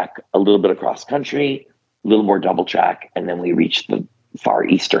double track, a little bit of cross country, a little more double track. And then we reached the far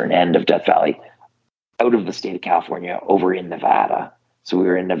eastern end of Death Valley, out of the state of California, over in Nevada. So we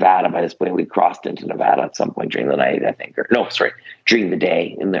were in Nevada by this point. We crossed into Nevada at some point during the night, I think. During the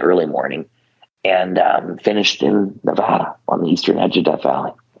day, in the early morning. And finished in Nevada on the eastern edge of Death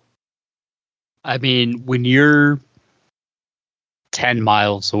Valley. I mean, when you're 10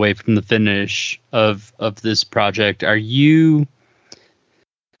 miles away from the finish of this project,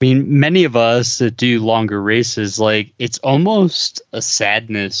 many of us that do longer races, like, it's almost a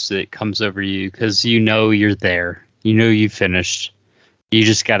sadness that comes over you because you're there. You finished. You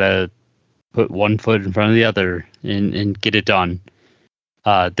just got to put one foot in front of the other and get it done.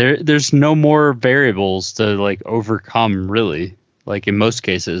 There's no more variables to, like, overcome, really, like, in most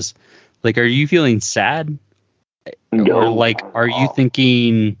cases. Like, are you feeling sad? No. Or, like, are you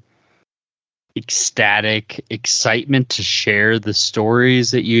thinking ecstatic excitement to share the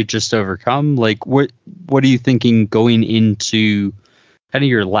stories that you just overcome? Like, what are you thinking going into kind of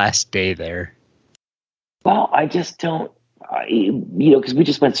your last day there? Well, I just don't, because we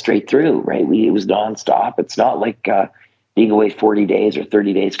just went straight through, right? It was nonstop. It's not like being away 40 days or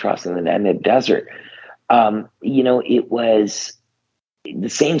 30 days crossing the Namib Desert. It was the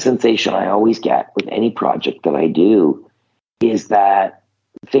same sensation I always get with any project that I do, is that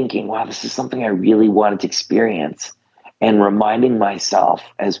thinking, wow, this is something I really wanted to experience, and reminding myself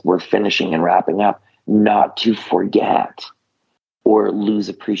as we're finishing and wrapping up not to forget or lose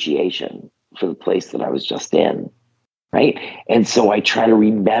appreciation for the place that I was just in, right? And so I try to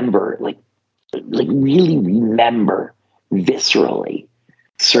remember, like really remember viscerally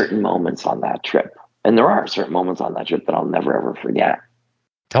certain moments on that trip. And there are certain moments on that trip that I'll never, ever forget.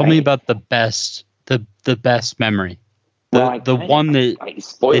 Tell me about the best memory. The one that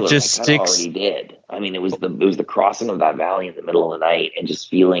spoiler, it just sticks. Already did. I mean, it was the crossing of that valley in the middle of the night, and just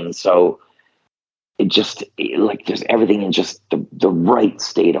feeling so. There's everything in just the right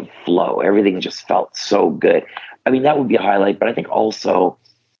state of flow. Everything just felt so good. I mean, that would be a highlight. But I think also,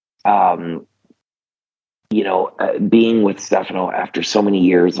 being with Stefano after so many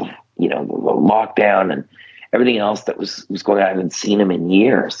years of the lockdown and everything else that was going on. I haven't seen him in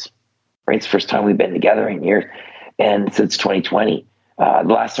years. Right, it's the first time we've been together in years. And since 2020, the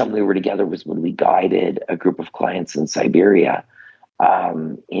last time we were together was when we guided a group of clients in Siberia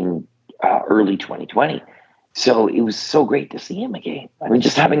in early 2020. So it was so great to see him again. I mean,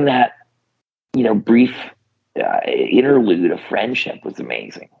 just having that, brief interlude of friendship was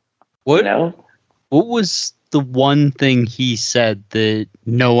amazing. What was the one thing he said that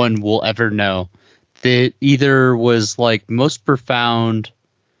no one will ever know, that either was like most profound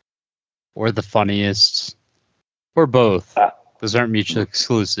or the funniest? Or both. Those aren't mutually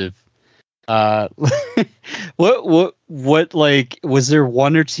exclusive. What like, was there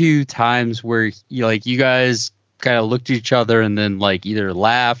one or two times where you guys kind of looked at each other and then like either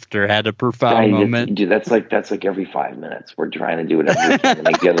laughed or had a profound moment? Dude, that's like every 5 minutes. We're trying to do whatever we can to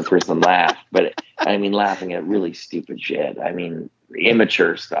make the other person laugh. But I mean, laughing at really stupid shit. I mean,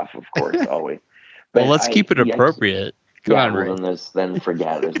 immature stuff, of course, always. But let's keep it appropriate. Come on, Ray. Then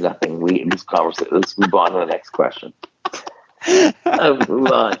forget. There's nothing. Let's move on to the next question. Move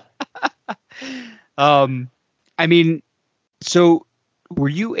on. I mean, so were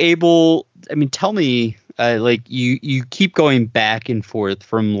you able? I mean, tell me. Like you keep going back and forth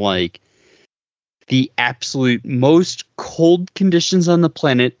from like the absolute most cold conditions on the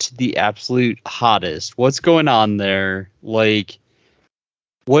planet to the absolute hottest. What's going on there? Like,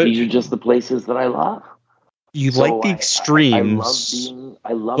 what? These are just the places that I love. You so like the extremes.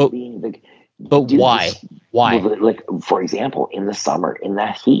 I love being the. But why? Why? Like, for example, in the summer, in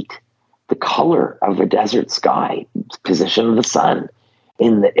that heat, the color of a desert sky, position of the sun,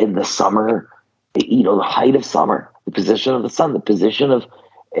 in the summer, the height of summer, the position of the sun, the position of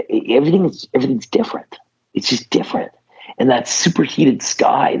everything's different. It's just different. And that superheated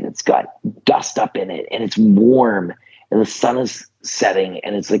sky that's got dust up in it, and it's warm, and the sun is setting,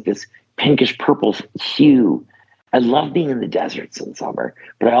 and it's like this pinkish purple hue. I love being in the deserts in summer,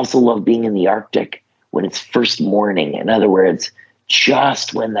 but I also love being in the Arctic when it's first morning. In other words,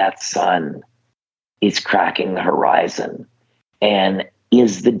 just when that sun is cracking the horizon, and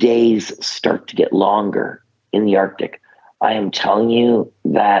as the days start to get longer in the Arctic, I am telling you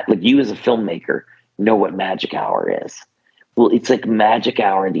that, like, you as a filmmaker know what magic hour is. Well, it's like magic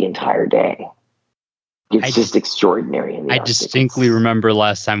hour the entire day. It's just extraordinary. In the Arctic. Distinctly remember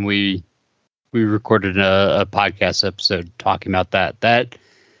last time we recorded a podcast episode talking about that. That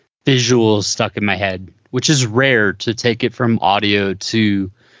visual stuck in my head, which is rare to take it from audio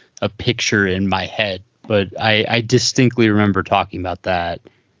to a picture in my head. But I distinctly remember talking about that.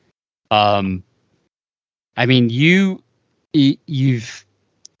 I mean, you've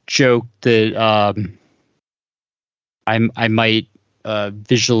joked that I might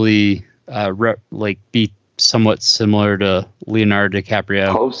visually be somewhat similar to Leonardo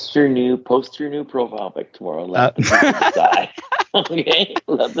DiCaprio. Post your new profile pic tomorrow. Let the people decide. Okay,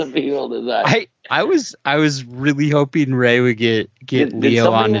 let the people decide. I was really hoping Ray would get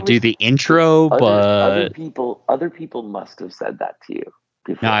Leo on to do the intro, but other people must have said that to you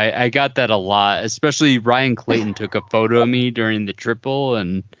before. No, I got that a lot. Especially Ryan Clayton took a photo of me during the triple,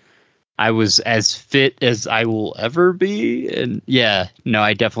 and I was as fit as I will ever be. And yeah, no,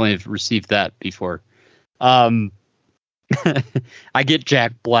 I definitely have received that before. I get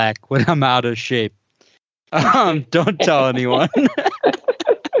Jack Black when I'm out of shape. Don't tell anyone.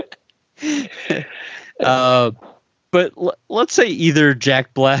 But let's say either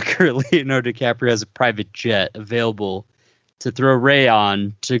Jack Black or Leonardo DiCaprio has a private jet available to throw Ray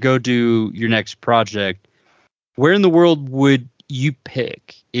on to go do your next project. Where in the world would you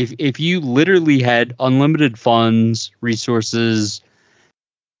pick if you literally had unlimited funds, resources?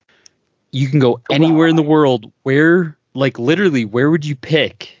 You can go anywhere in the world. Where would you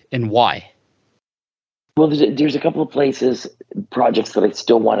pick and why? Well, there's a couple of projects that I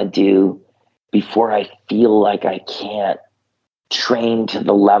still want to do before I feel like I can't train to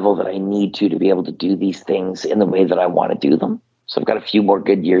the level that I need to be able to do these things in the way that I want to do them. So I've got a few more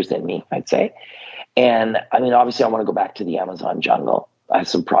good years in me, I'd say. And I mean, obviously I want to go back to the Amazon jungle. I have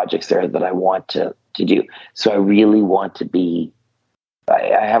some projects there that I want to do. So I really want to be,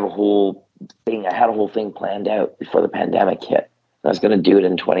 I have a whole thing. I had a whole thing planned out before the pandemic hit. I was going to do it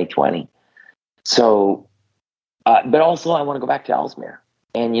in 2020. So, but also I want to go back to Ellesmere.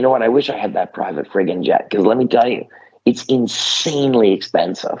 And you know what? I wish I had that private friggin' jet, because let me tell you, it's insanely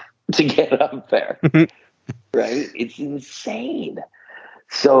expensive to get up there. Right? It's insane.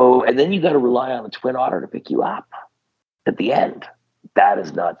 So, and then you got to rely on the Twin Otter to pick you up at the end. That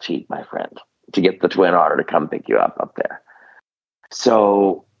is not cheap, my friend, to get the Twin Otter to come pick you up there.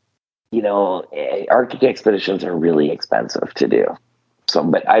 So, you know, Arctic expeditions are really expensive to do. So,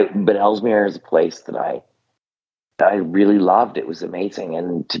 but Ellesmere is a place that I really loved. It was amazing.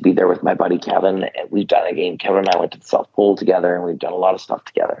 And to be there with my buddy Kevin, we've done a game. Kevin and I went to the South Pole together, and we've done a lot of stuff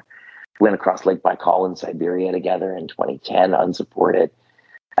together. We went across Lake Baikal in Siberia together in 2010, unsupported.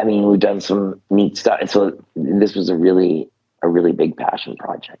 I mean, we've done some neat stuff. And so this was a really big passion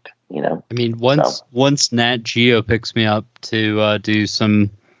project, you know? I mean, once Nat Geo picks me up to do some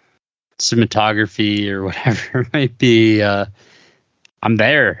cinematography or whatever it might be, I'm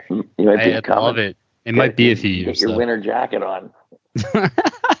there. I love it. It might be a few years. Get your winter jacket on.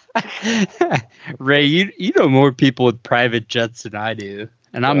 Ray, you know more people with private jets than I do,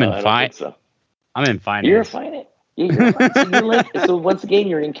 and I'm in finance. So. I'm in finance. You're a finance. So once again,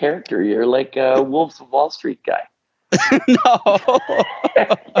 you're in character. You're like a Wolves of Wall Street guy. No.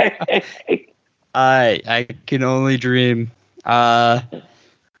 I can only dream. Let's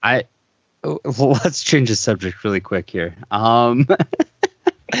change the subject really quick here.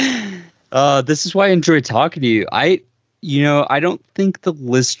 This is why I enjoy talking to you. I don't think the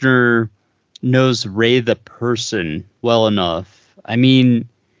listener knows Ray the person well enough. I mean,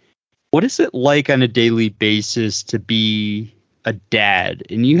 what is it like on a daily basis to be a dad?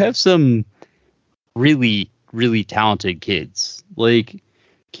 And you have some really, really talented kids. Like,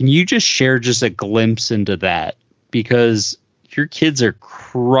 can you just share just a glimpse into that? Because your kids are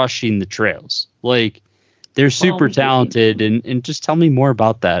crushing the trails. Like, they're super talented. And just tell me more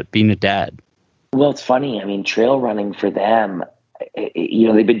about that, being a dad. Well, it's funny. I mean, trail running for them, you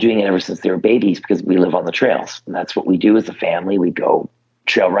know, they've been doing it ever since they were babies because we live on the trails. And that's what we do as a family. We go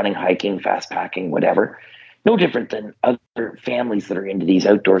trail running, hiking, fast packing, whatever. No different than other families that are into these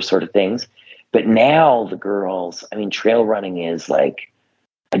outdoor sort of things. But now the girls, I mean, trail running is like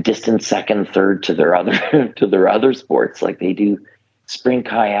a distant second, third to their other sports. Like they do spring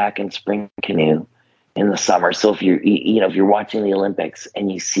kayak and spring canoe in the summer. So if you're watching the Olympics and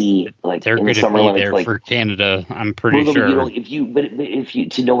you see like they're in going the summer to be there like, for Canada, I'm pretty sure. If you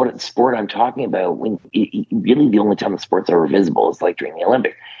to know what sport I'm talking about, really the only time the sports are visible is like during the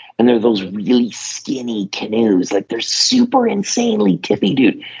Olympics. And they're those really skinny canoes. Like they're super insanely tippy,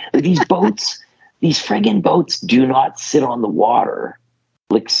 dude. Like these boats, these friggin' boats do not sit on the water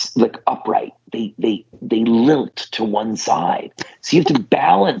like upright. They lilt to one side. So you have to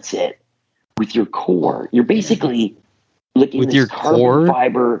balance it with your core. You're basically looking with your carbon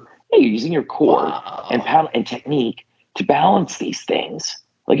fiber. Yeah, you're using your core and paddle and technique to balance these things.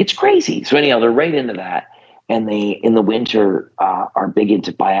 Like, it's crazy. So anyhow, they're right into that. And they, in the winter, are big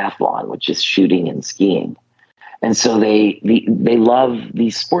into biathlon, which is shooting and skiing. And so they love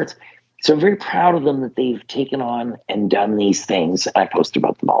these sports. So I'm very proud of them that they've taken on and done these things. I post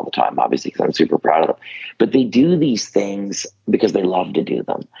about them all the time, obviously, because I'm super proud of them. But they do these things because they love to do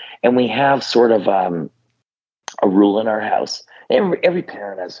them. And we have sort of a rule in our house. Every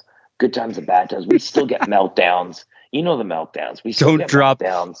parent has good times and bad times. We still get meltdowns. You know the meltdowns. We still get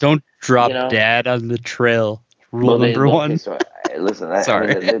meltdowns. Don't drop Dad on the trail. Rule number one. So, listen,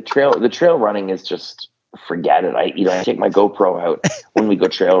 sorry. The trail running is just, forget it. I take my GoPro out when we go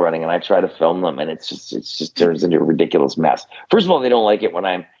trail running and I try to film them, and it's just turns into a ridiculous mess. First of all, they don't like it when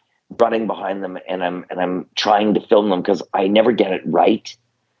I'm running behind them and I'm trying to film them because I never get it right.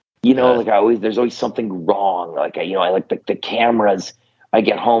 There's always something wrong. Like I like the cameras. I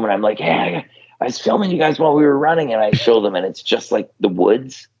get home and I'm like, hey, I was filming you guys while we were running, and I show them, and it's just like the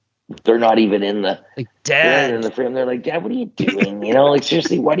woods. They're not even in the Dad in the frame. They're like, Dad, what are you doing? Like,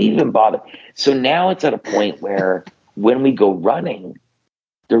 seriously, why do you even bother? So now it's at a point where when we go running,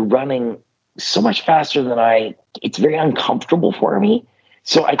 they're running so much faster than it's very uncomfortable for me.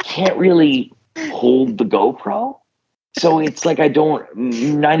 So I can't really hold the GoPro. So it's like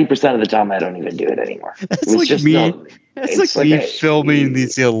 90% of the time I don't even do it anymore. That's like just me. That's like me filming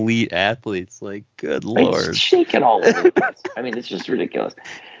these elite athletes. Like, good Lord. It's shaking all over the place. I mean, it's just ridiculous.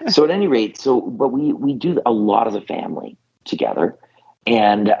 So at any rate, but we do a lot as a family together.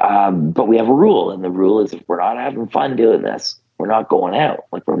 And but we have a rule. And the rule is, if we're not having fun doing this, we're not going out.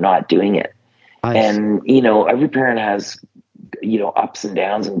 Like, we're not doing it. Nice. And, every parent has, ups and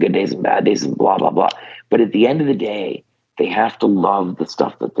downs and good days and bad days and blah, blah, blah. But at the end of the day, they have to love the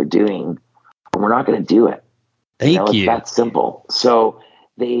stuff that they're doing, or we're not going to do it. Thank you. It's that simple. So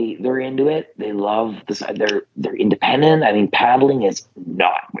they're into it. They love this. They're independent. I mean, paddling is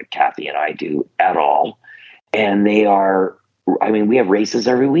not what Kathy and I do at all. And we have races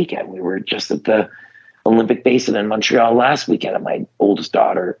every weekend. We were just at the Olympic Basin in Montreal last weekend, and my oldest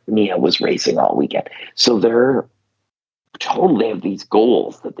daughter, Nia, was racing all weekend. So they have these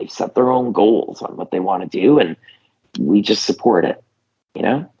goals that they've set their own goals on what they want to do, and we just support it.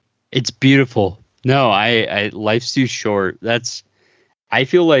 It's beautiful. No, I life's too short. I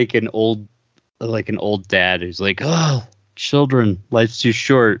feel like an old dad who's like, oh, children, life's too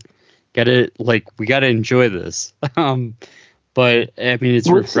short. We gotta enjoy this. But I mean, it's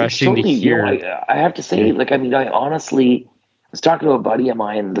refreshing to hear. I have to say, I honestly was talking to a buddy of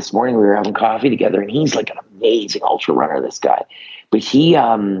mine this morning. We were having coffee together, and he's like an amazing ultra runner, this guy. But he's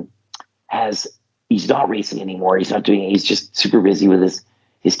not racing anymore. He's not doing it. He's just super busy with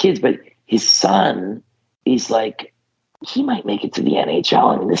his kids. But his son is like, he might make it to the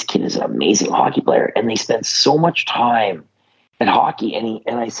NHL. I mean, this kid is an amazing hockey player, and they spend so much time at hockey.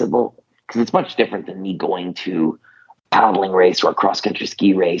 And I said, well, because it's much different than me going to a paddling race or a cross-country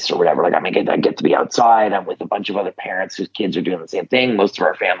ski race or whatever. Like, I get to be outside. I'm with a bunch of other parents whose kids are doing the same thing. Most of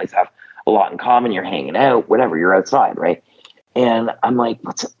our families have a lot in common. You're hanging out, whatever, you're outside, right? And I'm like,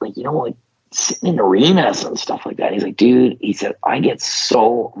 what's it like, sitting in arenas and stuff like that. He's like, dude, he said, I get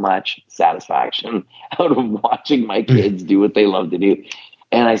so much satisfaction out of watching my kids do what they love to do.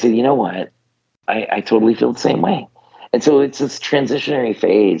 And I said, you know what? I totally feel the same way. And so it's this transitionary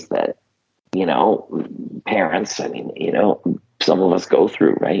phase that, parents, some of us go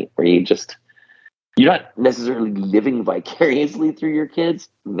through, right? Where you're not necessarily living vicariously through your kids.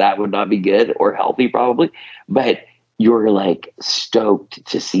 That would not be good or healthy probably, but you're like stoked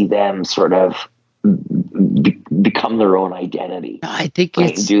to see them sort of become their own identity. I think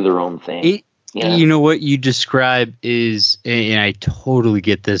and do their own thing. You know what you describe is, and I totally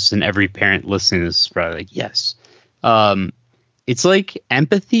get this, and every parent listening to this is probably like, yes. It's like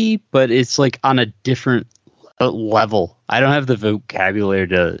empathy, but it's like on a different level. I don't have the vocabulary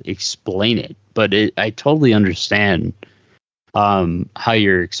to explain it, but I totally understand how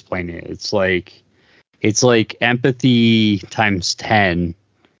you're explaining it. It's like empathy times 10.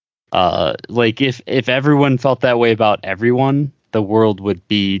 Like if everyone felt that way about everyone, the world would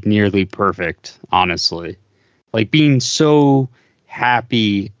be nearly perfect, honestly. Like being so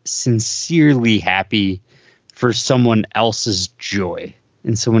happy, sincerely happy for someone else's joy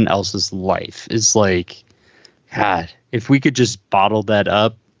in someone else's life is like, God, if we could just bottle that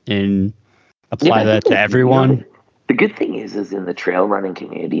up and apply that to everyone. The good thing is in the trail running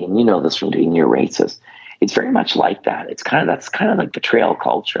community, and you know this from doing your races, it's very much like that. That's kind of like the trail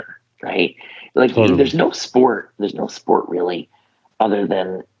culture, right? Like there's no sport really other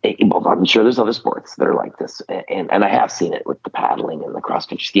than, well, I'm sure there's other sports that are like this, and I have seen it with the paddling and the cross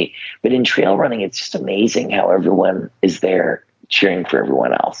country skiing. But in trail running, it's just amazing how everyone is there cheering for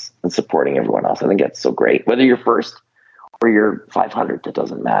everyone else and supporting everyone else. I think that's so great. Whether you're first or you're 500, that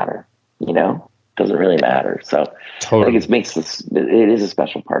doesn't matter. Doesn't really matter. So I think it is a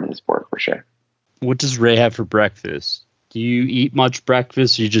special part of the sport for sure. What does Ray have for breakfast? Do you eat much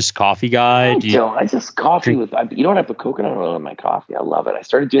breakfast? Are you just coffee guy? I just coffee with, you don't have to coconut oil in my coffee. I love it. I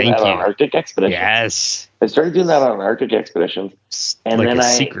started doing that on Arctic expeditions. Yes. I started doing that on Arctic expeditions. And like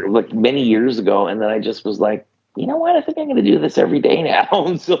then like many years ago, and then I just was like, you know what? I think I'm going to do this every day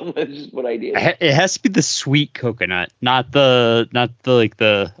now. So that's just what I did. It has to be the sweet coconut, not the like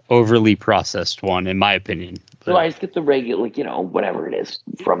the overly processed one, in my opinion. So I just get the regular, whatever it is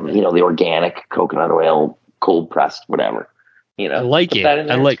from, the organic coconut oil, cold pressed, whatever. I like it.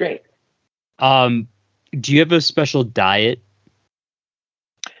 I like it. Great. Do you have a special diet?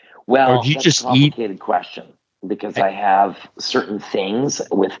 Well, or do you that's just a complicated question, because I have certain things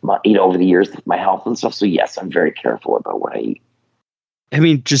with my, over the years with my health and stuff. So yes, I'm very careful about what I eat. I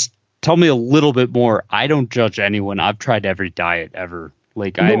mean, just tell me a little bit more. I don't judge anyone. I've tried every diet ever.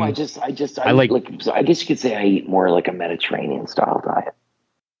 Like I guess you could say I eat more like a Mediterranean style diet.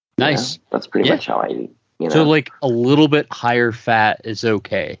 Nice. That's pretty much how I eat. So like a little bit higher fat is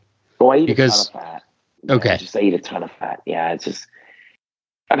okay. Well, I eat a ton of fat. Okay. I eat a ton of fat. Yeah, it's just,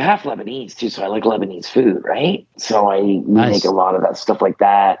 I'm half Lebanese too, so I like Lebanese food, right? So we make a lot of that stuff like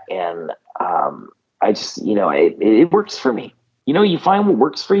that, and I just, it works for me. You find what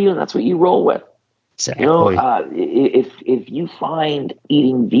works for you, and that's what you roll with. Exactly. If you find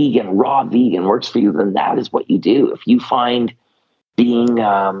eating raw vegan works for you, then that is what you do. If you find being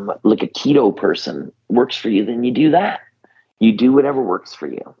like a keto person works for you, then you do that. You do whatever works for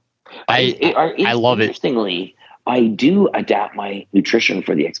you. I love it. Interestingly, I do adapt my nutrition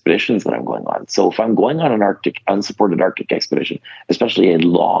for the expeditions that I'm going on. So if I'm going on an unsupported Arctic expedition, especially a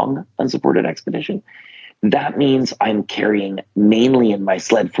long unsupported expedition, that means I'm carrying mainly in my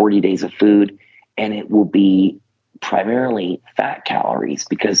sled 40 days of food, and it will be primarily fat calories,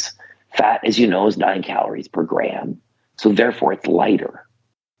 because fat, as you know, is 9 calories per gram. So therefore it's lighter.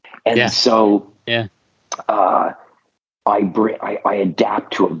 And so I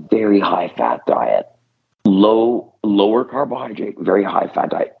adapt to a very high fat diet, lower carbohydrate, very high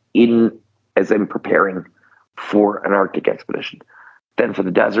fat diet as I'm preparing for an Arctic expedition. Then for the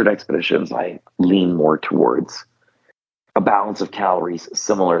desert expeditions, I lean more towards a balance of calories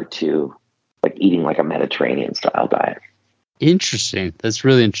similar to like eating like a Mediterranean style diet. Interesting. That's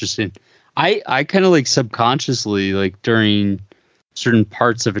really interesting. I kind of like subconsciously, like during certain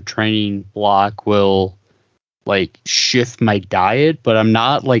parts of a training block, will like shift my diet, but I'm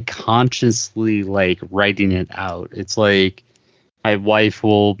not like consciously like writing it out. It's like my wife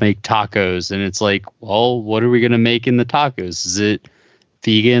will make tacos, and it's like, well, what are we going to make in the tacos? Is it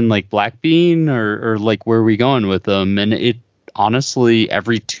vegan, like black bean, or like where are we going with them? And it honestly,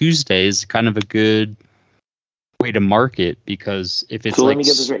 every Tuesday is kind of a good way to market, because if it's so let me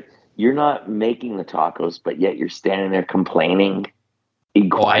get this right. You're not making the tacos, but yet you're standing there complaining.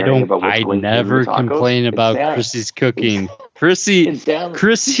 I never complain about Chrissy's cooking. Chrissy,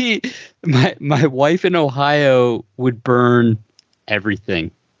 my wife in Ohio would burn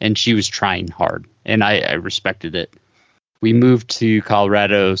everything, and she was trying hard, and I respected it. We moved to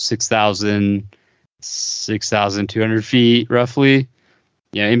Colorado, 6,200 feet roughly,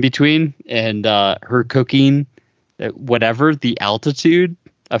 in between, and her cooking, whatever the altitude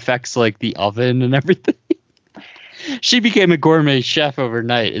affects like the oven and everything. She became a gourmet chef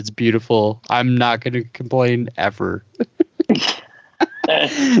overnight. It's beautiful. I'm not going to complain ever.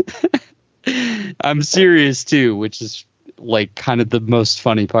 I'm serious too, which is like kind of the most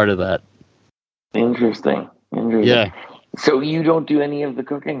funny part of that. Interesting. Yeah. So you don't do any of the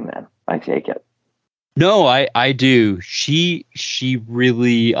cooking then, I take it? No, I do. She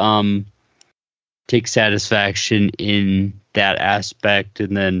really takes satisfaction in that aspect,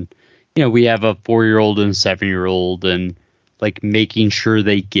 and then we have a 4-year-old and a 7-year-old, and like making sure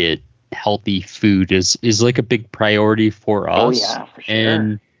they get healthy food is like a big priority for us. Oh yeah, for sure.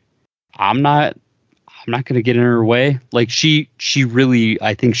 And I'm not going to get in her way. Like she really,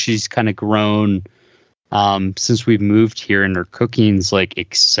 I think she's kind of grown since we've moved here, and her cooking's like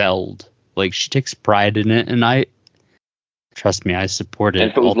excelled. Like she takes pride in it, and trust me, I support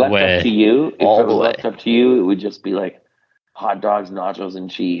it all the way. If it was left up to you, it would just be like hot dogs, nachos,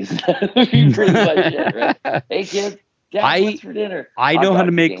 and cheese. Pretty much it, right? Hey kids, Dad, what's for dinner? I know how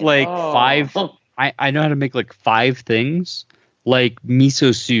to make like I know how to make like 5 things, like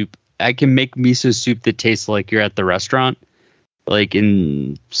miso soup. I can make miso soup that tastes like you're at the restaurant, like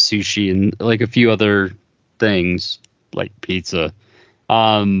in sushi and like a few other things like pizza.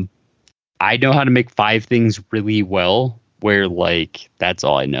 I know how to make 5 things really well, where like that's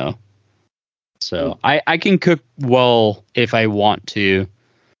all I know. So I can cook well if I want to.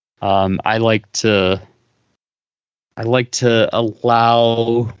 I like to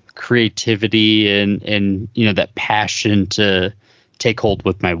allow creativity and that passion to take hold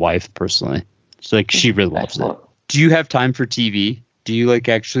with my wife personally. So like she really loves it. Do you have time for TV? Do you like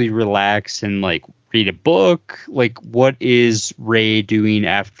actually relax and like read a book? Like what is Ray doing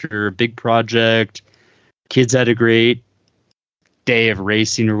after a big project? Kids had a great day of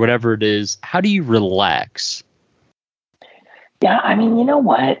racing or whatever it is. How do you relax? Yeah, I mean, you know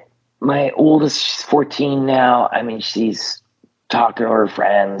what? My oldest, she's 14 now. I mean, she's talking to her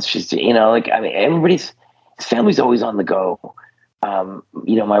friends. She's, everybody's, his family's always on the go.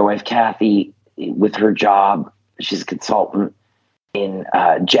 My wife, Kathy, with her job, she's a consultant in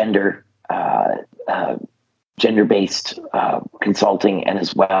gender-based consulting, and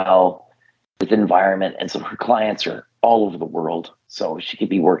as well with environment. And so her clients are all over the world. So she could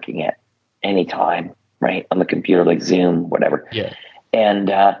be working at any time, right? On the computer, like Zoom, whatever. Yeah. And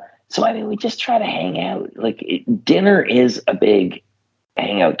so, I mean, we just try to hang out. Like dinner is a big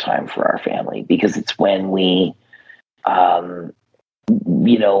hangout time for our family because it's when we, my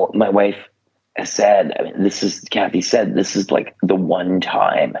wife has said, I mean, Kathy said, this is like the one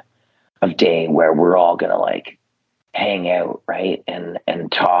time of day where we're all going to like hang out, right? And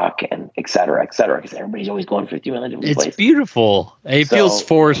talk and et cetera, because everybody's always going 50 million different places. It's beautiful. It feels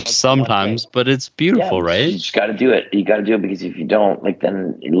forced sometimes, but it's beautiful, right? You just got to do it. You got to do it because if you don't, like,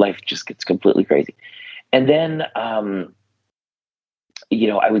 then life just gets completely crazy. And then, I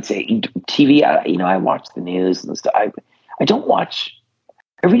would say TV, I watch the news and stuff. I don't watch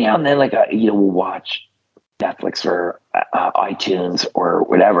every now and then, like, we'll watch Netflix or iTunes or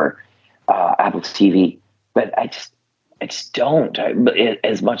whatever, Apple TV, but I just don't,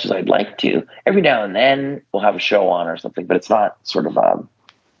 as much as I'd like to. Every now and then we'll have a show on or something, but it's not sort of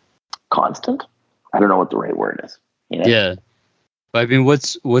constant. I don't know what the right word is. Yeah. I mean,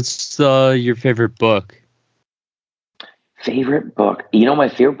 what's your favorite book? Favorite book? My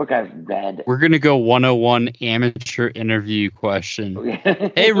favorite book I've read. We're going to go 101 amateur interview question.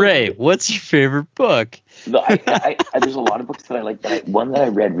 Hey, Ray, what's your favorite book? No, there's a lot of books that I like. One that I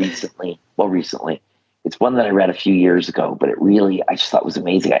read recently. It's one that I read a few years ago, but I just thought was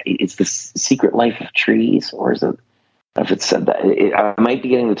amazing. It's The Secret Life of Trees, or is it? I don't know if it said that. I might be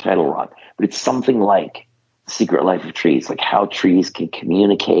getting the title wrong, but it's something like The Secret Life of Trees, like how trees can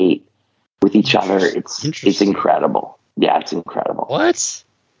communicate with each other. It's incredible. Yeah, it's incredible. What?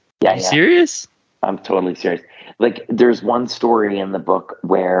 Yeah, Are you serious? I'm totally serious. Like, there's one story in the book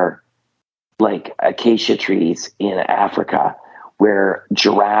where, like, acacia trees in Africa, where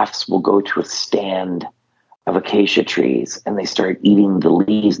giraffes will go to a stand of acacia trees and they start eating the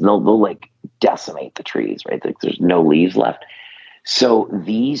leaves, and they'll like decimate the trees, right? Like, there's no leaves left. So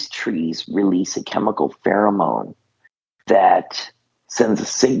these trees release a chemical pheromone that sends a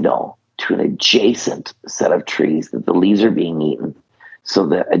signal to an adjacent set of trees that the leaves are being eaten. So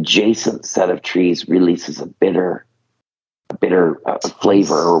the adjacent set of trees releases a bitter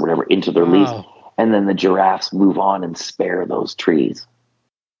flavor or whatever into their leaves. And then the giraffes move on and spare those trees.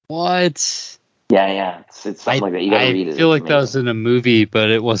 What? Yeah. It's something like that. You gotta read it. I feel like that was in a movie,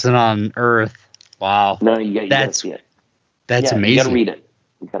 but it wasn't on Earth. Wow. No, you gotta see it. That's amazing. You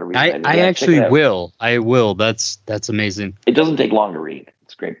gotta read it. I actually will. I will. That's amazing. It doesn't take long to read.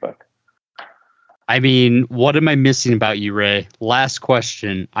 It's a great book. I mean, what am I missing about you, Ray? Last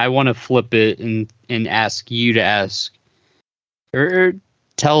question. I want to flip it and ask you to ask or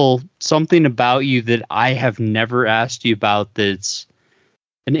tell something about you that I have never asked you about that's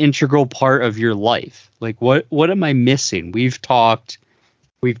an integral part of your life. Like, what am I missing? We've talked,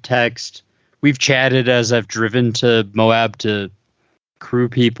 we've texted, we've chatted as I've driven to Moab to crew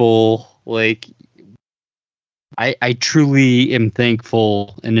people. Like, I truly am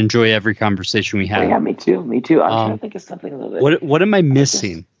thankful and enjoy every conversation we have. Yeah, me too. I'm trying to think of something a little bit. What am I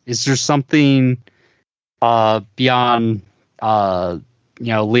missing? Is there something beyond Leonardo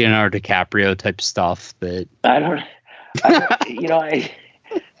DiCaprio type stuff that I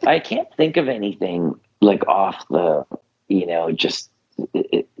can't think of anything like off the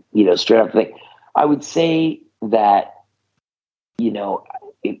straight up thing. I would say that the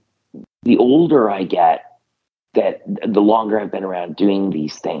older I get, that the longer I've been around doing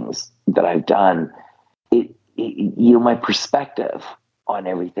these things that I've done, my perspective on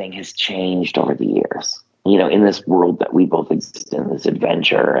everything has changed over the years. You know, in this world that we both exist in, this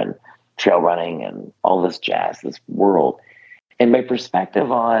adventure and trail running and all this jazz, this world. And my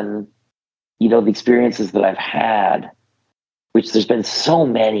perspective on, you know, the experiences that I've had, which there's been so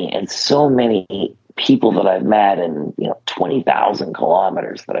many and so many people that I've met, and, you know, 20,000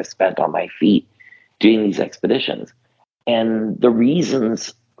 kilometers that I've spent on my feet doing these expeditions, and the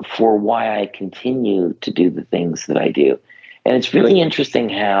reasons for why I continue to do the things that I do. And it's really interesting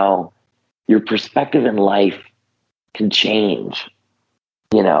how your perspective in life can change,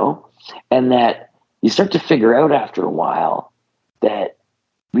 you know, and that you start to figure out after a while that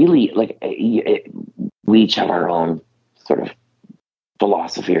really, like, we each have our own sort of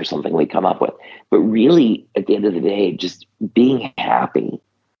philosophy or something we come up with, but really at the end of the day, just being happy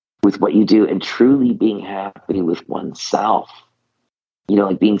with what you do and truly being happy with oneself, you know,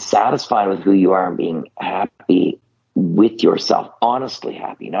 like being satisfied with who you are and being happy with yourself, honestly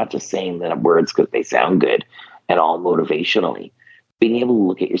happy, not just saying that words because they sound good and all motivationally, being able to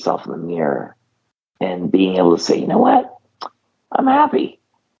look at yourself in the mirror and being able to say, you know what, I'm happy.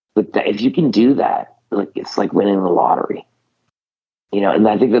 But if you can do that, like, it's like winning the lottery, you know. And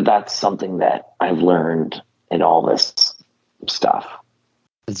I think that that's something that I've learned in all this stuff.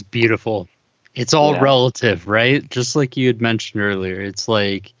 It's beautiful. It's all relative, right? Just like you had mentioned earlier, it's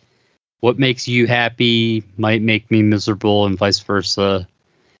like, what makes you happy might make me miserable and vice versa.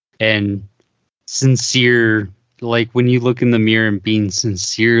 And sincere, like when you look in the mirror and being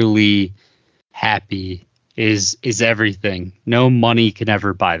sincerely happy is everything. No money can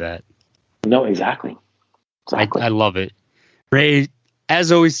ever buy that. No, exactly. I love it. Ray,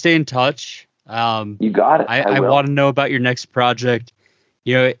 as always, stay in touch. You got it. I want to know about your next project.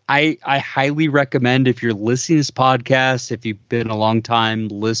 You know, I highly recommend, if you're listening to this podcast, if you've been a long time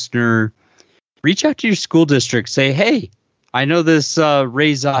listener, reach out to your school district. Say, hey, I know this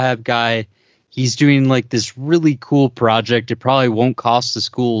Ray Zahab guy. He's doing like this really cool project. It probably won't cost the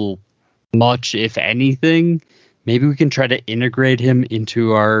school much, if anything. Maybe we can try to integrate him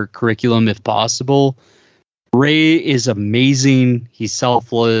into our curriculum if possible. Ray is amazing. He's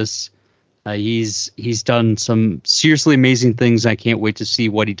selfless. He's done some seriously amazing things. I can't wait to see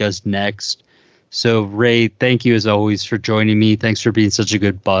what he does next. So, Ray, thank you as always for joining me. Thanks for being such a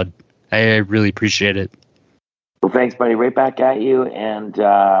good bud. I really appreciate it. Well, thanks, buddy. Right back at you, and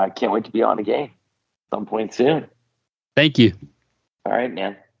can't wait to be on again some point soon. Thank you. All right,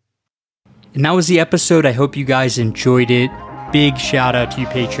 man. And that was the episode. I hope you guys enjoyed it. Big shout out to you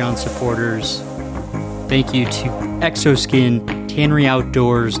Patreon supporters. Thank you to Exoskin, Tannery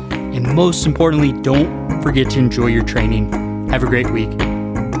Outdoors, and most importantly, don't forget to enjoy your training. Have a great week.